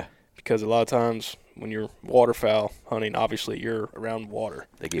 Yeah. Because a lot of times when you're waterfowl hunting, obviously you're around water.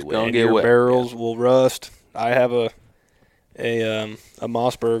 They get And wet. your barrels will rust. I have a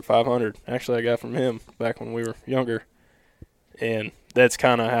Mossberg 500. Actually, I got from him back when we were younger. And that's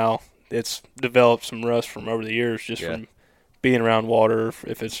kind of how it's developed some rust from over the years, just from being around water.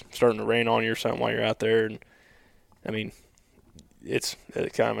 If it's starting to rain on you or something while you're out there. And I mean, it's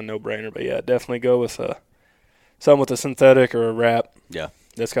kind of a no-brainer. But, yeah, definitely go with something with a synthetic or a wrap. Yeah.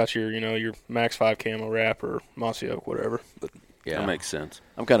 That's got your, your Max 5 camo wrap or Mossy Oak, whatever. But Yeah. That makes sense.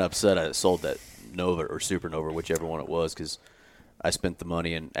 I'm kind of upset I sold that Nova or Supernova, whichever one it was, because I spent the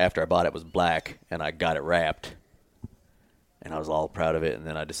money, and after I bought it was black, and I got it wrapped, and I was all proud of it, and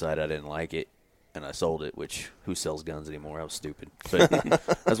then I decided I didn't like it, and I sold it, which who sells guns anymore? I was stupid. But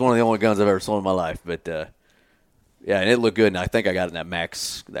that's one of the only guns I've ever sold in my life. But, yeah, and it looked good, and I think I got it in that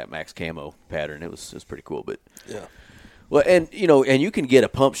Max camo pattern. It was pretty cool. But yeah. Well, and you can get a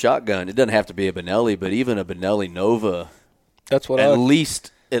pump shotgun. It doesn't have to be a Benelli, but even a Benelli Nova. That's what at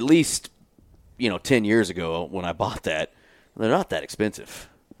least 10 years ago when I bought that, they're not that expensive.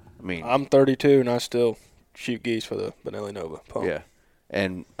 I mean, I'm 32 and I still shoot geese for the Benelli Nova pump. Yeah,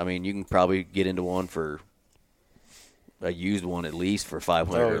 and I mean you can probably get into one for a used one at least for $500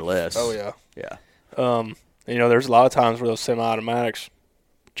 or less. Oh yeah. Yeah. There's a lot of times where those semi-automatics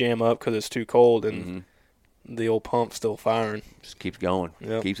jam up because it's too cold and the old pump's still firing. Just keeps going.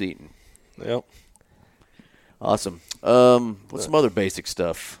 Yep. Keeps eating. Yep. Awesome. What's some other basic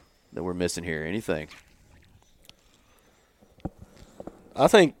stuff that we're missing here? Anything? I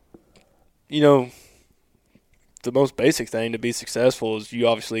think, the most basic thing to be successful is you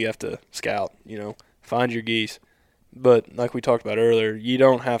obviously have to scout, find your geese. But like we talked about earlier, you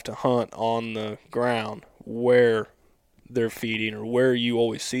don't have to hunt on the ground where they're feeding or where you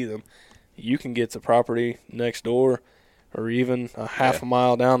always see them. You can get the property next door or even a half a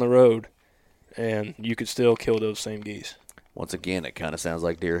mile down the road, and you could still kill those same geese. Once again, it kind of sounds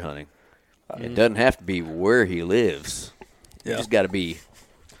like deer hunting. It doesn't have to be where he lives. You just got to be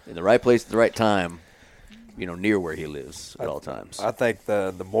in the right place at the right time, near where he lives at all times. I think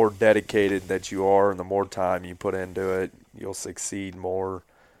the more dedicated that you are and the more time you put into it, you'll succeed more.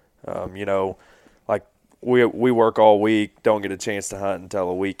 Like we work all week, don't get a chance to hunt until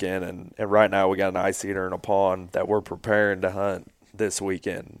the weekend, and right now we got an ice eater and a pond that we're preparing to hunt this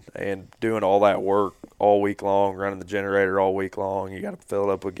weekend, and doing all that work all week long, running the generator all week long. You got to fill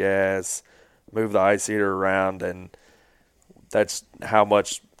it up with gas, move the ice eater around, and that's how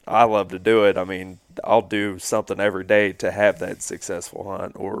much I love to do it. I mean, I'll do something every day to have that successful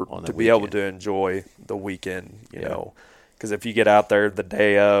hunt or to be able to enjoy the weekend, you know. Because if you get out there the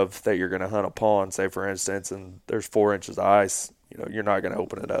day of that you're going to hunt a pond, say for instance, and there's 4 inches of ice, you're not going to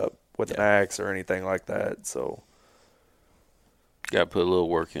open it up with an axe or anything like that. So, got to put a little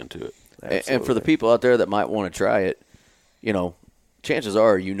work into it. absolutely. And for the people out there that might want to try it, chances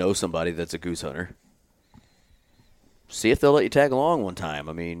are somebody that's a goose hunter. See if they'll let you tag along one time.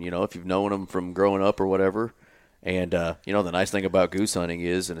 I mean, if you've known them from growing up or whatever. And, the nice thing about goose hunting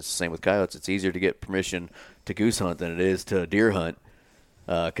is, and it's the same with coyotes, it's easier to get permission to goose hunt than it is to deer hunt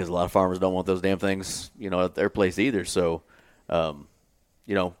because a lot of farmers don't want those damn things, at their place either. So,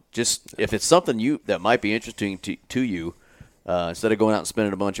 just if it's something that might be interesting to you, instead of going out and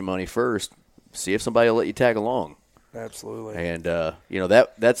spending a bunch of money first, see if somebody will let you tag along. Absolutely. And,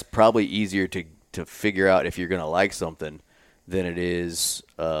 that's probably easier to figure out if you're going to like something than it is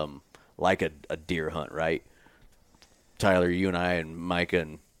like a deer hunt, right? Tyler, you and I and Micah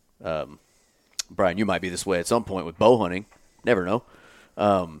and Brian, you might be this way at some point with bow hunting. Never know.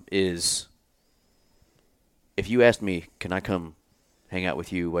 Is if you asked me, can I come hang out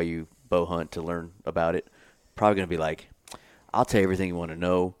with you while you bow hunt to learn about it? Probably going to be like, I'll tell you everything you want to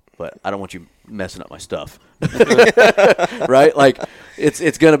know, but I don't want you messing up my stuff. Right? Like,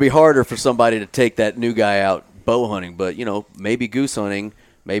 it's going to be harder for somebody to take that new guy out bow hunting, but, maybe goose hunting,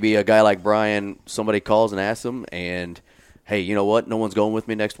 maybe a guy like Brian, somebody calls and asks him, and, hey, you know what? No one's going with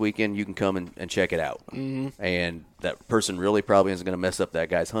me next weekend. You can come and check it out. Mm-hmm. And that person really probably isn't going to mess up that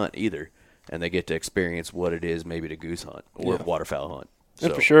guy's hunt either, and they get to experience what it is maybe to goose hunt or waterfowl hunt.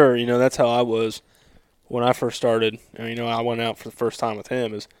 And for sure, that's how I was when I first started. I went out for the first time with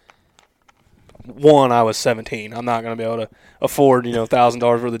him is, one, I was 17. I'm not going to be able to afford, $1,000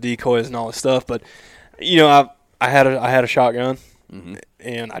 worth of decoys and all this stuff. But, I had a shotgun,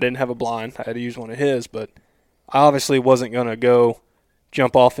 and I didn't have a blind. I had to use one of his, but I obviously wasn't going to go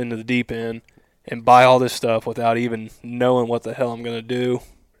jump off into the deep end and buy all this stuff without even knowing what the hell I'm going to do,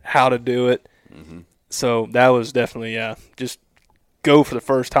 how to do it. Mm-hmm. So that was definitely, just go for the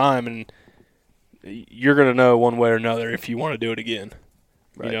first time, and you're going to know one way or another if you want to do it again.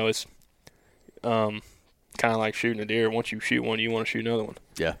 Right. It's kind of like shooting a deer. Once you shoot one, you want to shoot another one.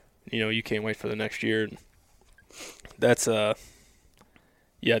 Yeah. You can't wait for the next year. And that's,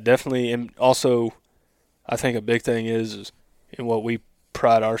 definitely. And also, I think a big thing is and what we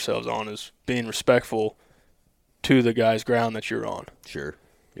pride ourselves on is being respectful to the guy's ground that you're on. Sure.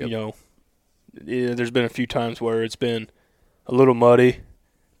 Yep. There's been a few times where it's been a little muddy.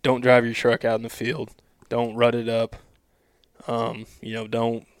 Don't drive your truck out in the field. Don't rut it up. Don't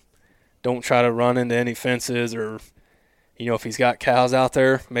try to run into any fences or, if he's got cows out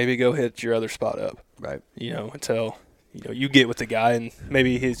there, maybe go hit your other spot up. Right. Until you get with the guy and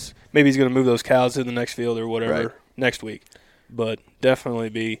maybe he's going to move those cows to the next field or whatever next week. But definitely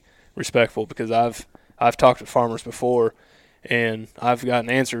be respectful, because I've talked to farmers before and I've gotten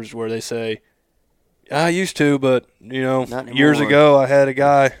answers where they say, I used to, but years ago I had a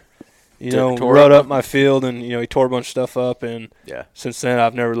guy rut up my field and he tore a bunch of stuff up, and since then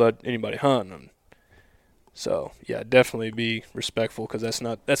I've never let anybody hunt. And so definitely be respectful, because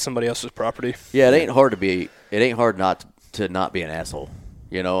that's somebody else's property. Yeah, it ain't hard not to not be an asshole.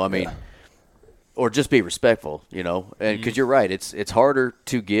 I mean, or just be respectful. And because you're right, it's harder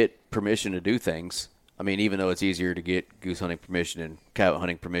to get permission to do things. I mean, even though it's easier to get goose hunting permission and coyote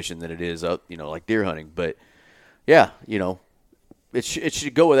hunting permission than it is like deer hunting, but it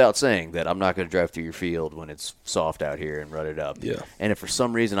should go without saying that I'm not going to drive through your field when it's soft out here and rut it up. Yeah. And if for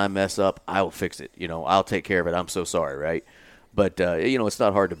some reason I mess up, I will fix it. I'll take care of it. I'm so sorry, right? But it's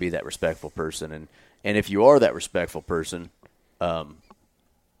not hard to be that respectful person, and if you are that respectful person,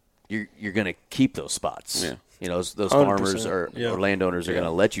 you're going to keep those spots. Yeah. Those farmers or landowners are going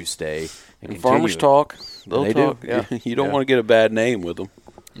to let you stay. And farmers talk. They'll talk. Do. Yeah. You don't want to get a bad name with them.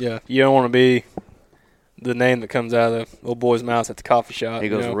 Yeah. You don't want to be the name that comes out of the little boy's mouth at the coffee shop. He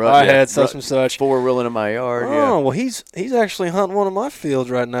goes, I had such and such. Four-wheeling in my yard. Oh, well, he's actually hunting one of my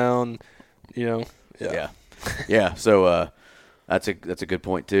fields right now, and Yeah. So that's a good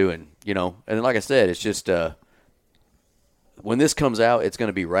point too, and and like I said, it's just when this comes out, it's going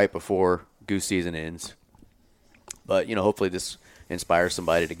to be right before goose season ends. But hopefully this inspires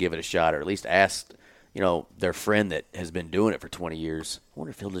somebody to give it a shot, or at least ask their friend that has been doing it for 20 years. I wonder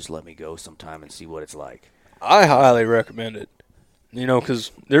if he'll just let me go sometime and see what it's like. I highly recommend it.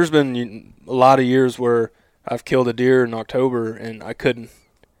 Because there's been a lot of years where I've killed a deer in October and I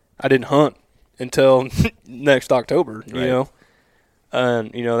didn't hunt until next October, Right.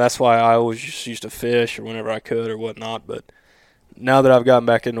 And, that's why I always just used to fish or whenever I could or whatnot. But now that I've gotten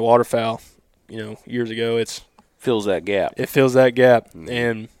back into waterfowl, years ago, it fills that gap. Mm-hmm.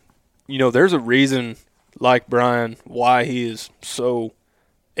 And, there's a reason, like Brian, why he is so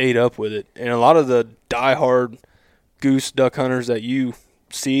ate up with it. And a lot of the diehard goose duck hunters that you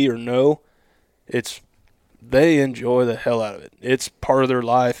see or know, they enjoy the hell out of it. It's part of their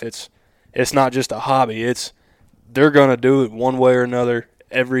life. It's not just a hobby. They're going to do it one way or another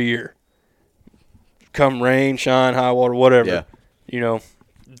every year. Come rain, shine, high water, whatever. Yeah.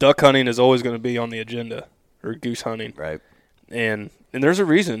 Duck hunting is always going to be on the agenda, or goose hunting. Right. And there's a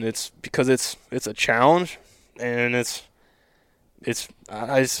reason. It's because it's a challenge, and I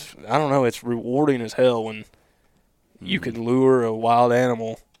don't know, it's rewarding as hell when you can lure a wild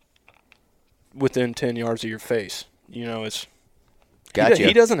animal within 10 yards of your face. It's Gotcha.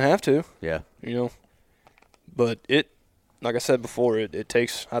 He doesn't have to. Yeah. But like I said before, it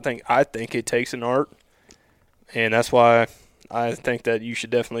takes. I think it takes an art, and that's why I think that you should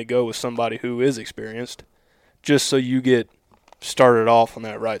definitely go with somebody who is experienced, just so you get started off on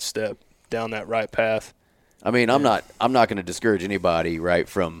that right step, down that right path. I mean, I'm not going to discourage anybody, right,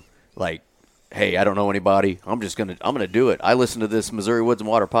 from like, hey, I don't know anybody. I'm going to do it. I listened to this Missouri Woods and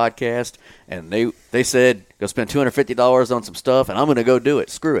Water podcast, and they said go spend $250 on some stuff, and I'm going to go do it.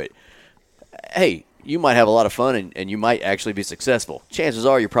 Screw it. Hey, you might have a lot of fun, and you might actually be successful. Chances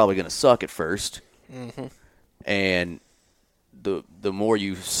are you're probably going to suck at first, and the more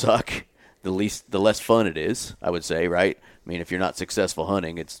you suck, the less fun it is, I would say, right? I mean, if you're not successful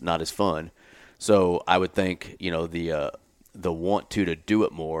hunting, it's not as fun. So I would think, the want to do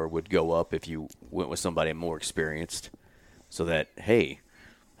it more would go up if you went with somebody more experienced, so that, hey,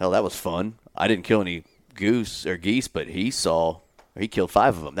 hell, that was fun. I didn't kill any goose or geese, but he killed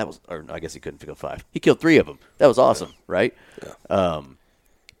 5 of them. I guess he couldn't kill 5. He killed 3 of them. That was awesome, right? Yeah.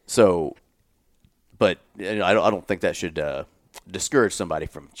 But I don't think that should discourage somebody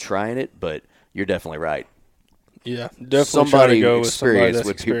from trying it. But you're definitely right. Yeah, definitely. Somebody go with somebody that's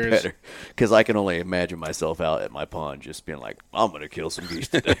would be better, because I can only imagine myself out at my pond just being like, I'm going to kill some geese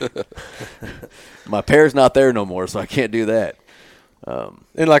today. My pair's not there no more, so I can't do that.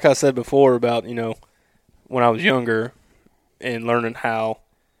 And like I said before about, when I was younger and learning how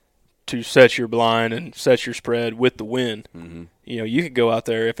to set your blind and set your spread with the wind, you could go out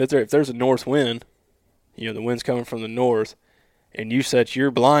there. If there's a north wind, the wind's coming from the north, and you set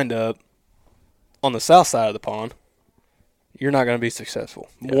your blind up on the south side of the pond, you're not going to be successful.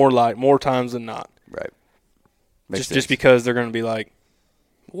 Yeah. More times than not. Right. Just because they're going to be like,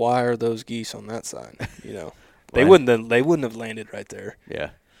 why are those geese on that side? They wouldn't have landed right there. Yeah.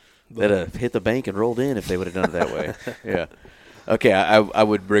 They'd have hit the bank and rolled in if they would have done it that way. Yeah. Okay, I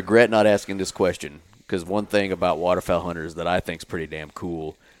would regret not asking this question because one thing about waterfowl hunters that I think is pretty damn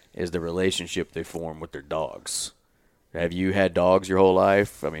cool is the relationship they form with their dogs. Have you had dogs your whole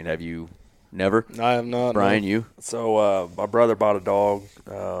life? I mean, have you never? I have not. Brian, no. you? So my brother bought a dog.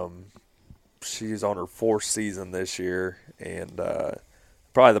 She's on her 4th season this year, and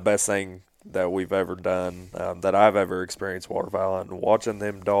probably the best thing that we've ever done, that I've ever experienced waterfowl, and watching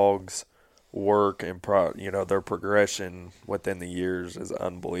them dogs work and their progression within the years is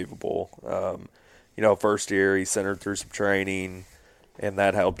unbelievable. First year he sent her through some training, and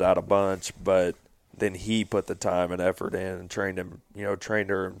that helped out a bunch. But then he put the time and effort in and trained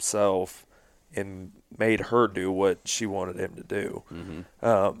her himself, and made her do what she wanted him to do.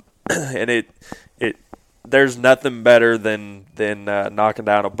 Mm-hmm. And it there's nothing better than knocking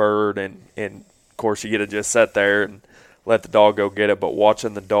down a bird, and of course you get to just sit there and let the dog go get it, but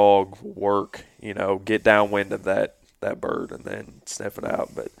watching the dog work, get downwind of that bird and then sniff it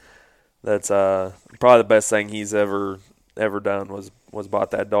out. But that's probably the best thing he's ever done was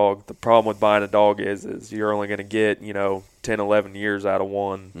bought that dog. The problem with buying a dog is you're only going to get 10, 11 years out of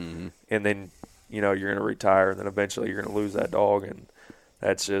one, mm-hmm. and then you're going to retire, and then eventually you're going to lose that dog, and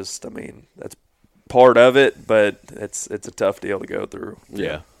that's just, that's part of it, but it's a tough deal to go through.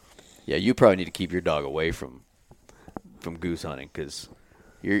 Yeah. You probably need to keep your dog away from goose hunting because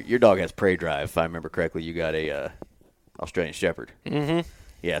your dog has prey drive. If I remember correctly, you got a Australian Shepherd. Mm-hmm.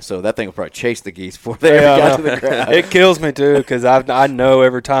 Yeah, so that thing will probably chase the geese before they ever got to the ground. It kills me too because I know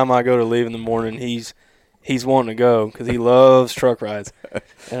every time I go to leave in the morning, he's wanting to go because he loves truck rides,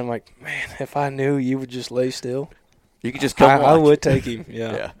 and I'm like, man, if I knew you would just lay still. You could just come watch. I would take him,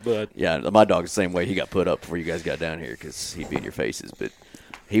 yeah. But my dog's the same way. He got put up before you guys got down here because he'd be in your faces, but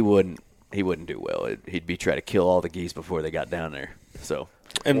he wouldn't do well. He'd be trying to kill all the geese before they got down there. So,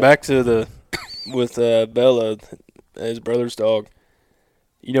 and back to with Bella, his brother's dog.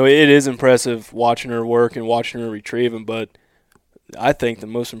 It is impressive watching her work and watching her retrieve him, but I think the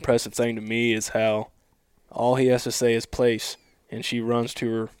most impressive thing to me is how all he has to say is place, and she runs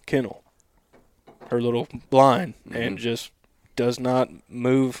to her kennel, her little blind, mm-hmm. and just does not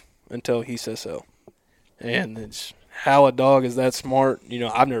move until he says so. And it's how a dog is that smart.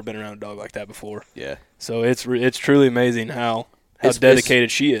 I've never been around a dog like that before. Yeah. So it's truly amazing how dedicated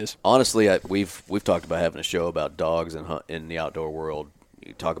she is. Honestly, we've talked about having a show about dogs in the outdoor world.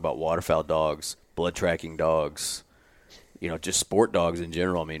 You talk about waterfowl dogs, blood tracking dogs, just sport dogs in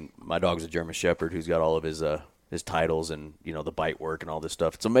general. My dog's a German Shepherd who's got all of his titles and the bite work and all this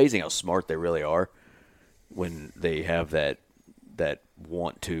stuff. It's amazing how smart they really are when they have that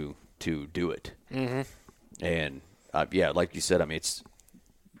want to do it. Mm-hmm. And like you said,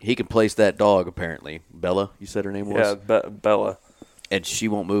 he can place that dog apparently. Bella, you said her name was? Yeah, Bella. And she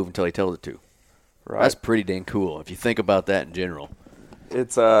won't move until he tells it to. Right. That's pretty dang cool if you think about that in general.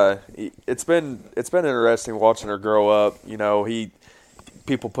 It's been interesting watching her grow up.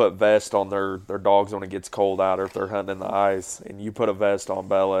 People put vests on their dogs when it gets cold out or if they're hunting in the ice, and you put a vest on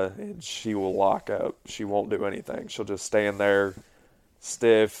Bella and she will lock up. She won't do anything. She'll just stand there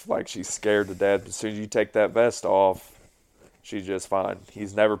stiff like she's scared to death. But as soon as you take that vest off, she's just fine.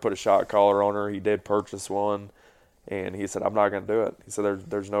 He's never put a shot collar on her. He did purchase one, and he said, I'm not going to do it. He said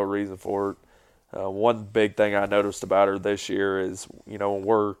there's no reason for it. One big thing I noticed about her this year is, when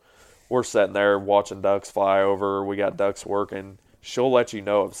we're sitting there watching ducks fly over, we got ducks working, she'll let you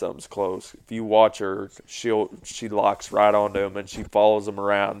know if something's close. If you watch her, she locks right onto them and she follows them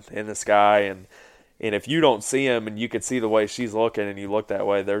around in the sky. And if you don't see them and you can see the way she's looking and you look that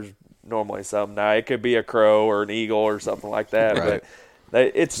way, there's normally something. Now it could be a crow or an eagle or something like that, right.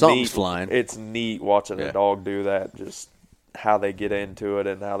 But it's something's neat. Flying. It's neat watching a dog do that. Just how they get into it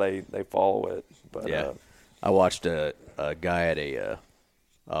and how they follow it. But I watched a guy at a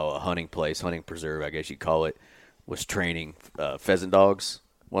hunting preserve, I guess you'd call it, was training pheasant dogs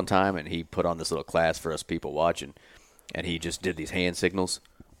one time, and he put on this little class for us people watching, and he just did these hand signals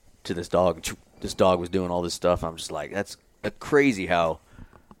to this dog. This dog was doing all this stuff. I'm just like, that's crazy how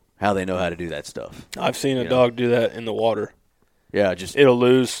they know how to do that stuff. I've seen a dog do that in the water. Yeah, just it'll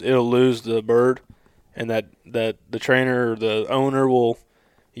lose the bird, and that the trainer or the owner will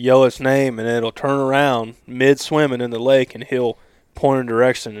yell its name, and it'll turn around mid-swimming in the lake, and he'll point a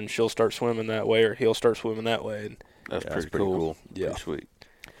direction, and she'll start swimming that way, or he'll start swimming that way. And that's pretty cool. Yeah. Pretty sweet.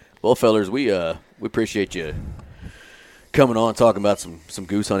 Well, fellas, we appreciate you coming on talking about some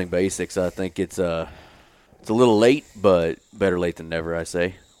goose hunting basics. I think it's a little late, but better late than never, I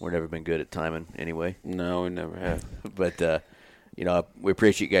say. We've never been good at timing anyway. No, we never have. But, we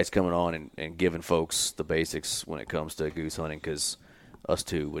appreciate you guys coming on and giving folks the basics when it comes to goose hunting because us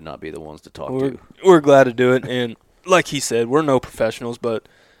two would not be the ones to talk We're, to. we're glad to do it, and like he said, we're no professionals, but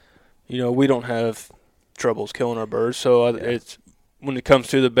we don't have troubles killing our birds. So it's when it comes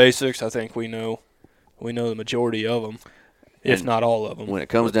to the basics, I think we know the majority of them, if And not all of them. When it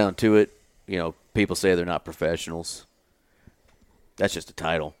comes down to it, people say they're not professionals. That's just a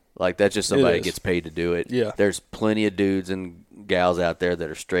title. Like, that's just somebody that is. gets paid to do it. Yeah. There's plenty of dudes and gals out there that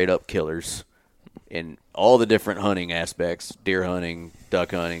are straight up killers in all the different hunting aspects, deer hunting,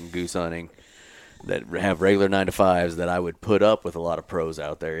 duck hunting, goose hunting, that have regular 9-to-5s that I would put up with a lot of pros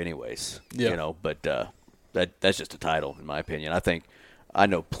out there anyways. Yeah. But that's just a title, in my opinion. I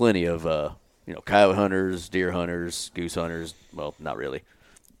know plenty of, coyote hunters, deer hunters, goose hunters. Well, not really.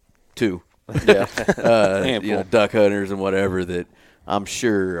 2. Yeah. Duck hunters and whatever that I'm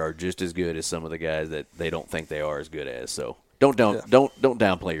sure are just as good as some of the guys that they don't think they are as good as. So don't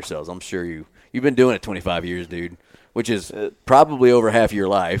downplay yourselves. I'm sure you've been doing it 25 years, dude, which is probably over half your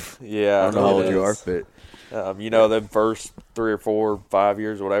life. Yeah, I don't know how old it you are, is. but the first 3 or 4, 5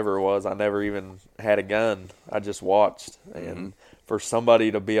 years, whatever it was, I never even had a gun. I just watched. And for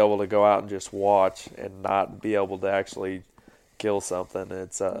somebody to be able to go out and just watch and not be able to actually kill something,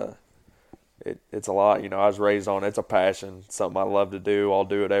 it's a lot. I was raised on it's a passion, something I love to do. I'll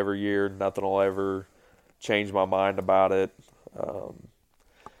do it every year. Nothing will ever change my mind about it.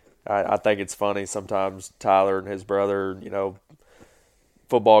 I think it's funny sometimes Tyler and his brother,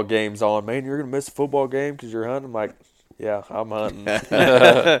 football games on. Man, you're going to miss a football game because you're hunting? I'm like, yeah, I'm hunting.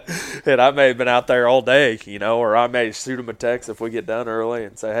 And I may have been out there all day, or I may shoot them a text if we get done early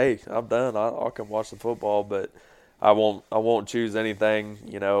and say, hey, I'm done. I'll come watch the football, but I won't choose anything,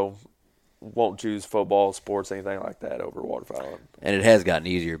 won't choose football, sports, anything like that over waterfowl hunting. and it has gotten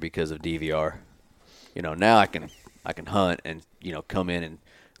easier because of DVR. Now I can hunt and come in and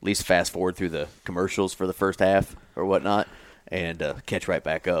at least fast forward through the commercials for the first half or whatnot, and catch right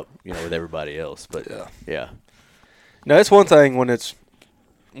back up, with everybody else. But yeah. Now, it's one thing when it's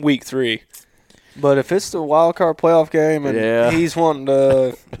week 3, but if it's the wild card playoff game and he's wanting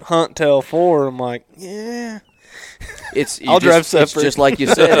to hunt till 4, I'm like, yeah. I'll drive It's separate. just like you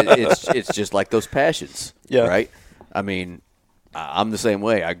said. It's just like those passions. Yeah. Right. I mean, I'm the same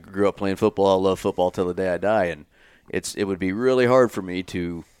way. I grew up playing football. I love football till the day I die, and it would be really hard for me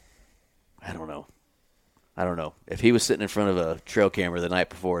to. I don't know. If he was sitting in front of a trail camera the night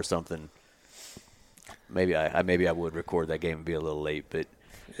before or something, maybe I would record that game and be a little late. But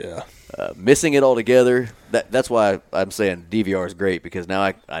missing it altogether, that's why I'm saying DVR is great, because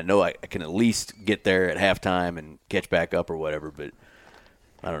now I know I can at least get there at halftime and catch back up or whatever. But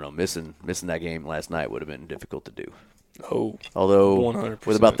I don't know, missing that game last night would have been difficult to do. Oh, Although 100%.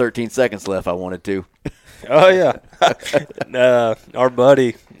 with about 13 seconds left, I wanted to. Oh, yeah. Our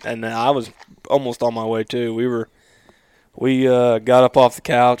buddy, and I was almost on my way, too. We got up off the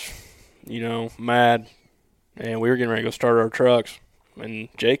couch, mad, and we were getting ready to go start our trucks. And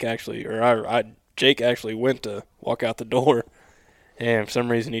Jake actually went to walk out the door, and for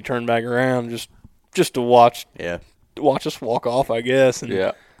some reason he turned back around just to watch us walk off, I guess. And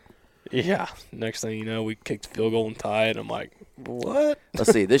yeah. Next thing you know, we kicked the field goal and tied. I'm like, what?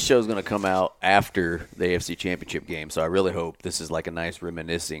 Let's see. This show's going to come out after the AFC Championship game, so I really hope this is like a nice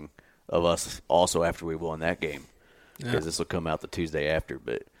reminiscing of us also after we won that game, because this will come out the Tuesday after.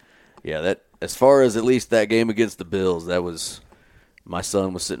 But yeah, that as far as at least that game against the Bills, that was my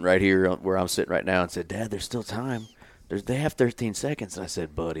son was sitting right here where I'm sitting right now and said, "Dad, there's still time. They have 13 seconds." And I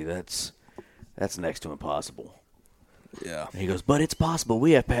said, "Buddy, that's next to impossible." Yeah. And he goes, "But it's possible.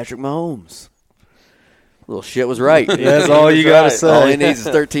 We have Patrick Mahomes." Little shit was right. Yeah, that's all you got to say. All he needs is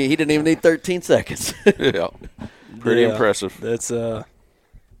 13. He didn't even need 13 seconds. Yeah. Pretty impressive. That's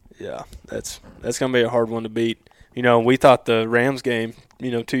that's gonna be a hard one to beat. We thought the Rams game,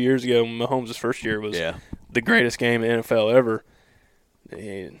 2 years ago, Mahomes' first year was the greatest game in NFL ever.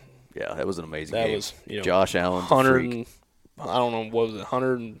 And yeah, that was an amazing that game. was Josh Allen's a 100. freak. I don't know, what was it,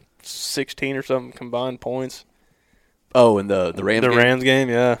 116 or something combined points. Oh, and the Rams game? Rams game,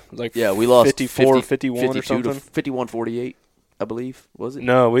 yeah. Like we lost 54, 51 or 52 something. to 51-48, I believe, was it?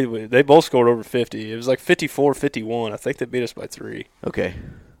 No, they both scored over 50. It was like 54-51. I think they beat us by 3. Okay.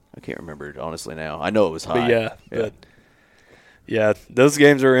 I can't remember it honestly now. I know it was high. But those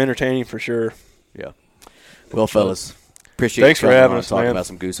games are entertaining for sure. Yeah. Well, fellas, appreciate Thanks you for coming having on us, and talking man. about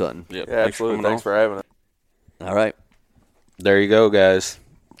some goose hunting. Yep. Yeah, absolutely. Thanks for having us. All right. There you go, guys.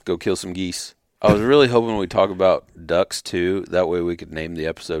 Go kill some geese. I was really hoping we'd talk about ducks, too. That way we could name the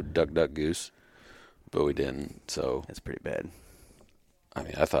episode Duck, Duck, Goose. But we didn't, so. That's pretty bad. I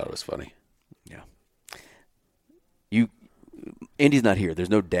mean, I thought it was funny. Yeah. Andy's not here. There's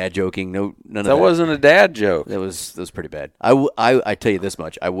no dad joking. None of that. That wasn't a dad joke. That was pretty bad. I tell you this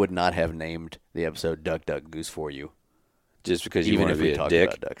much. I would not have named the episode Duck, Duck, Goose for you. Just because you Even want if to we be a talked dick?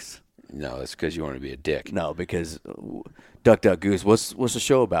 about ducks. No, that's because you want to be a dick. No, because Duck, Duck, Goose, what's the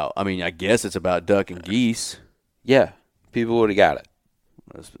show about? I mean, I guess it's about duck and geese. Yeah, people would have got it.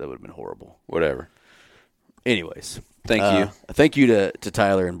 That would have been horrible. Whatever. Anyways. Thank you. Thank you to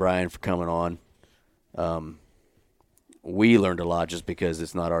Tyler and Brian for coming on. We learned a lot just because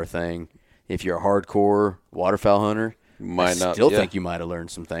it's not our thing. If you're a hardcore waterfowl hunter, I still think you might have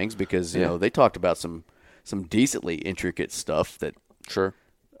learned some things because you know they talked about some decently intricate stuff that Sure.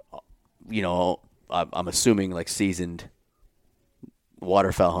 you know I'm assuming like seasoned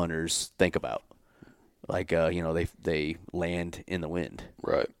waterfowl hunters think about. Like you know they land in the wind,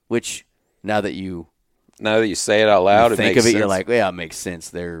 Right. which now that you say it out loud, it think makes of it, sense. you're like, yeah, it makes sense.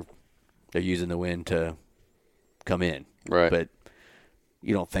 They're using the wind to come in, Right. But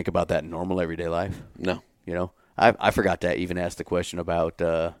you don't think about that in normal everyday life. No. You know, I forgot to even ask the question about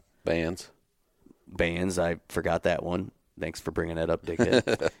Bands. I forgot that one. Thanks for bringing that up,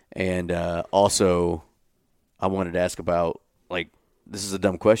 Dickhead. And also, I wanted to ask about, like, this is a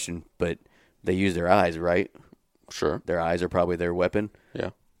dumb question, but they use their eyes, right? Sure. Their eyes are probably their weapon. Yeah.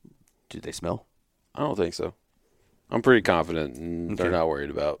 Do they smell? I don't think so. I'm pretty confident and they're not worried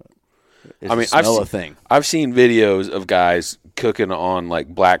about. Is I mean, smell a thing? I've seen videos of guys cooking on like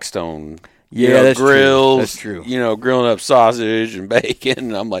Blackstone that's grills. True. That's true. You know, grilling up sausage and bacon.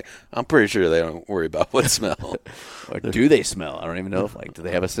 And I'm like, I'm pretty sure they don't worry about what smell. Or do they smell? I don't even know. Do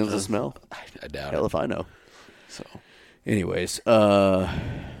they have a sense of smell? I doubt Hell it. if I know. So, Anyways,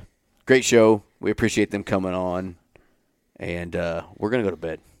 great show. We appreciate them coming on. And we're going to go to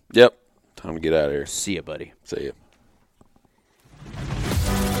bed. yep. Time to get out of here. See ya, buddy. See ya.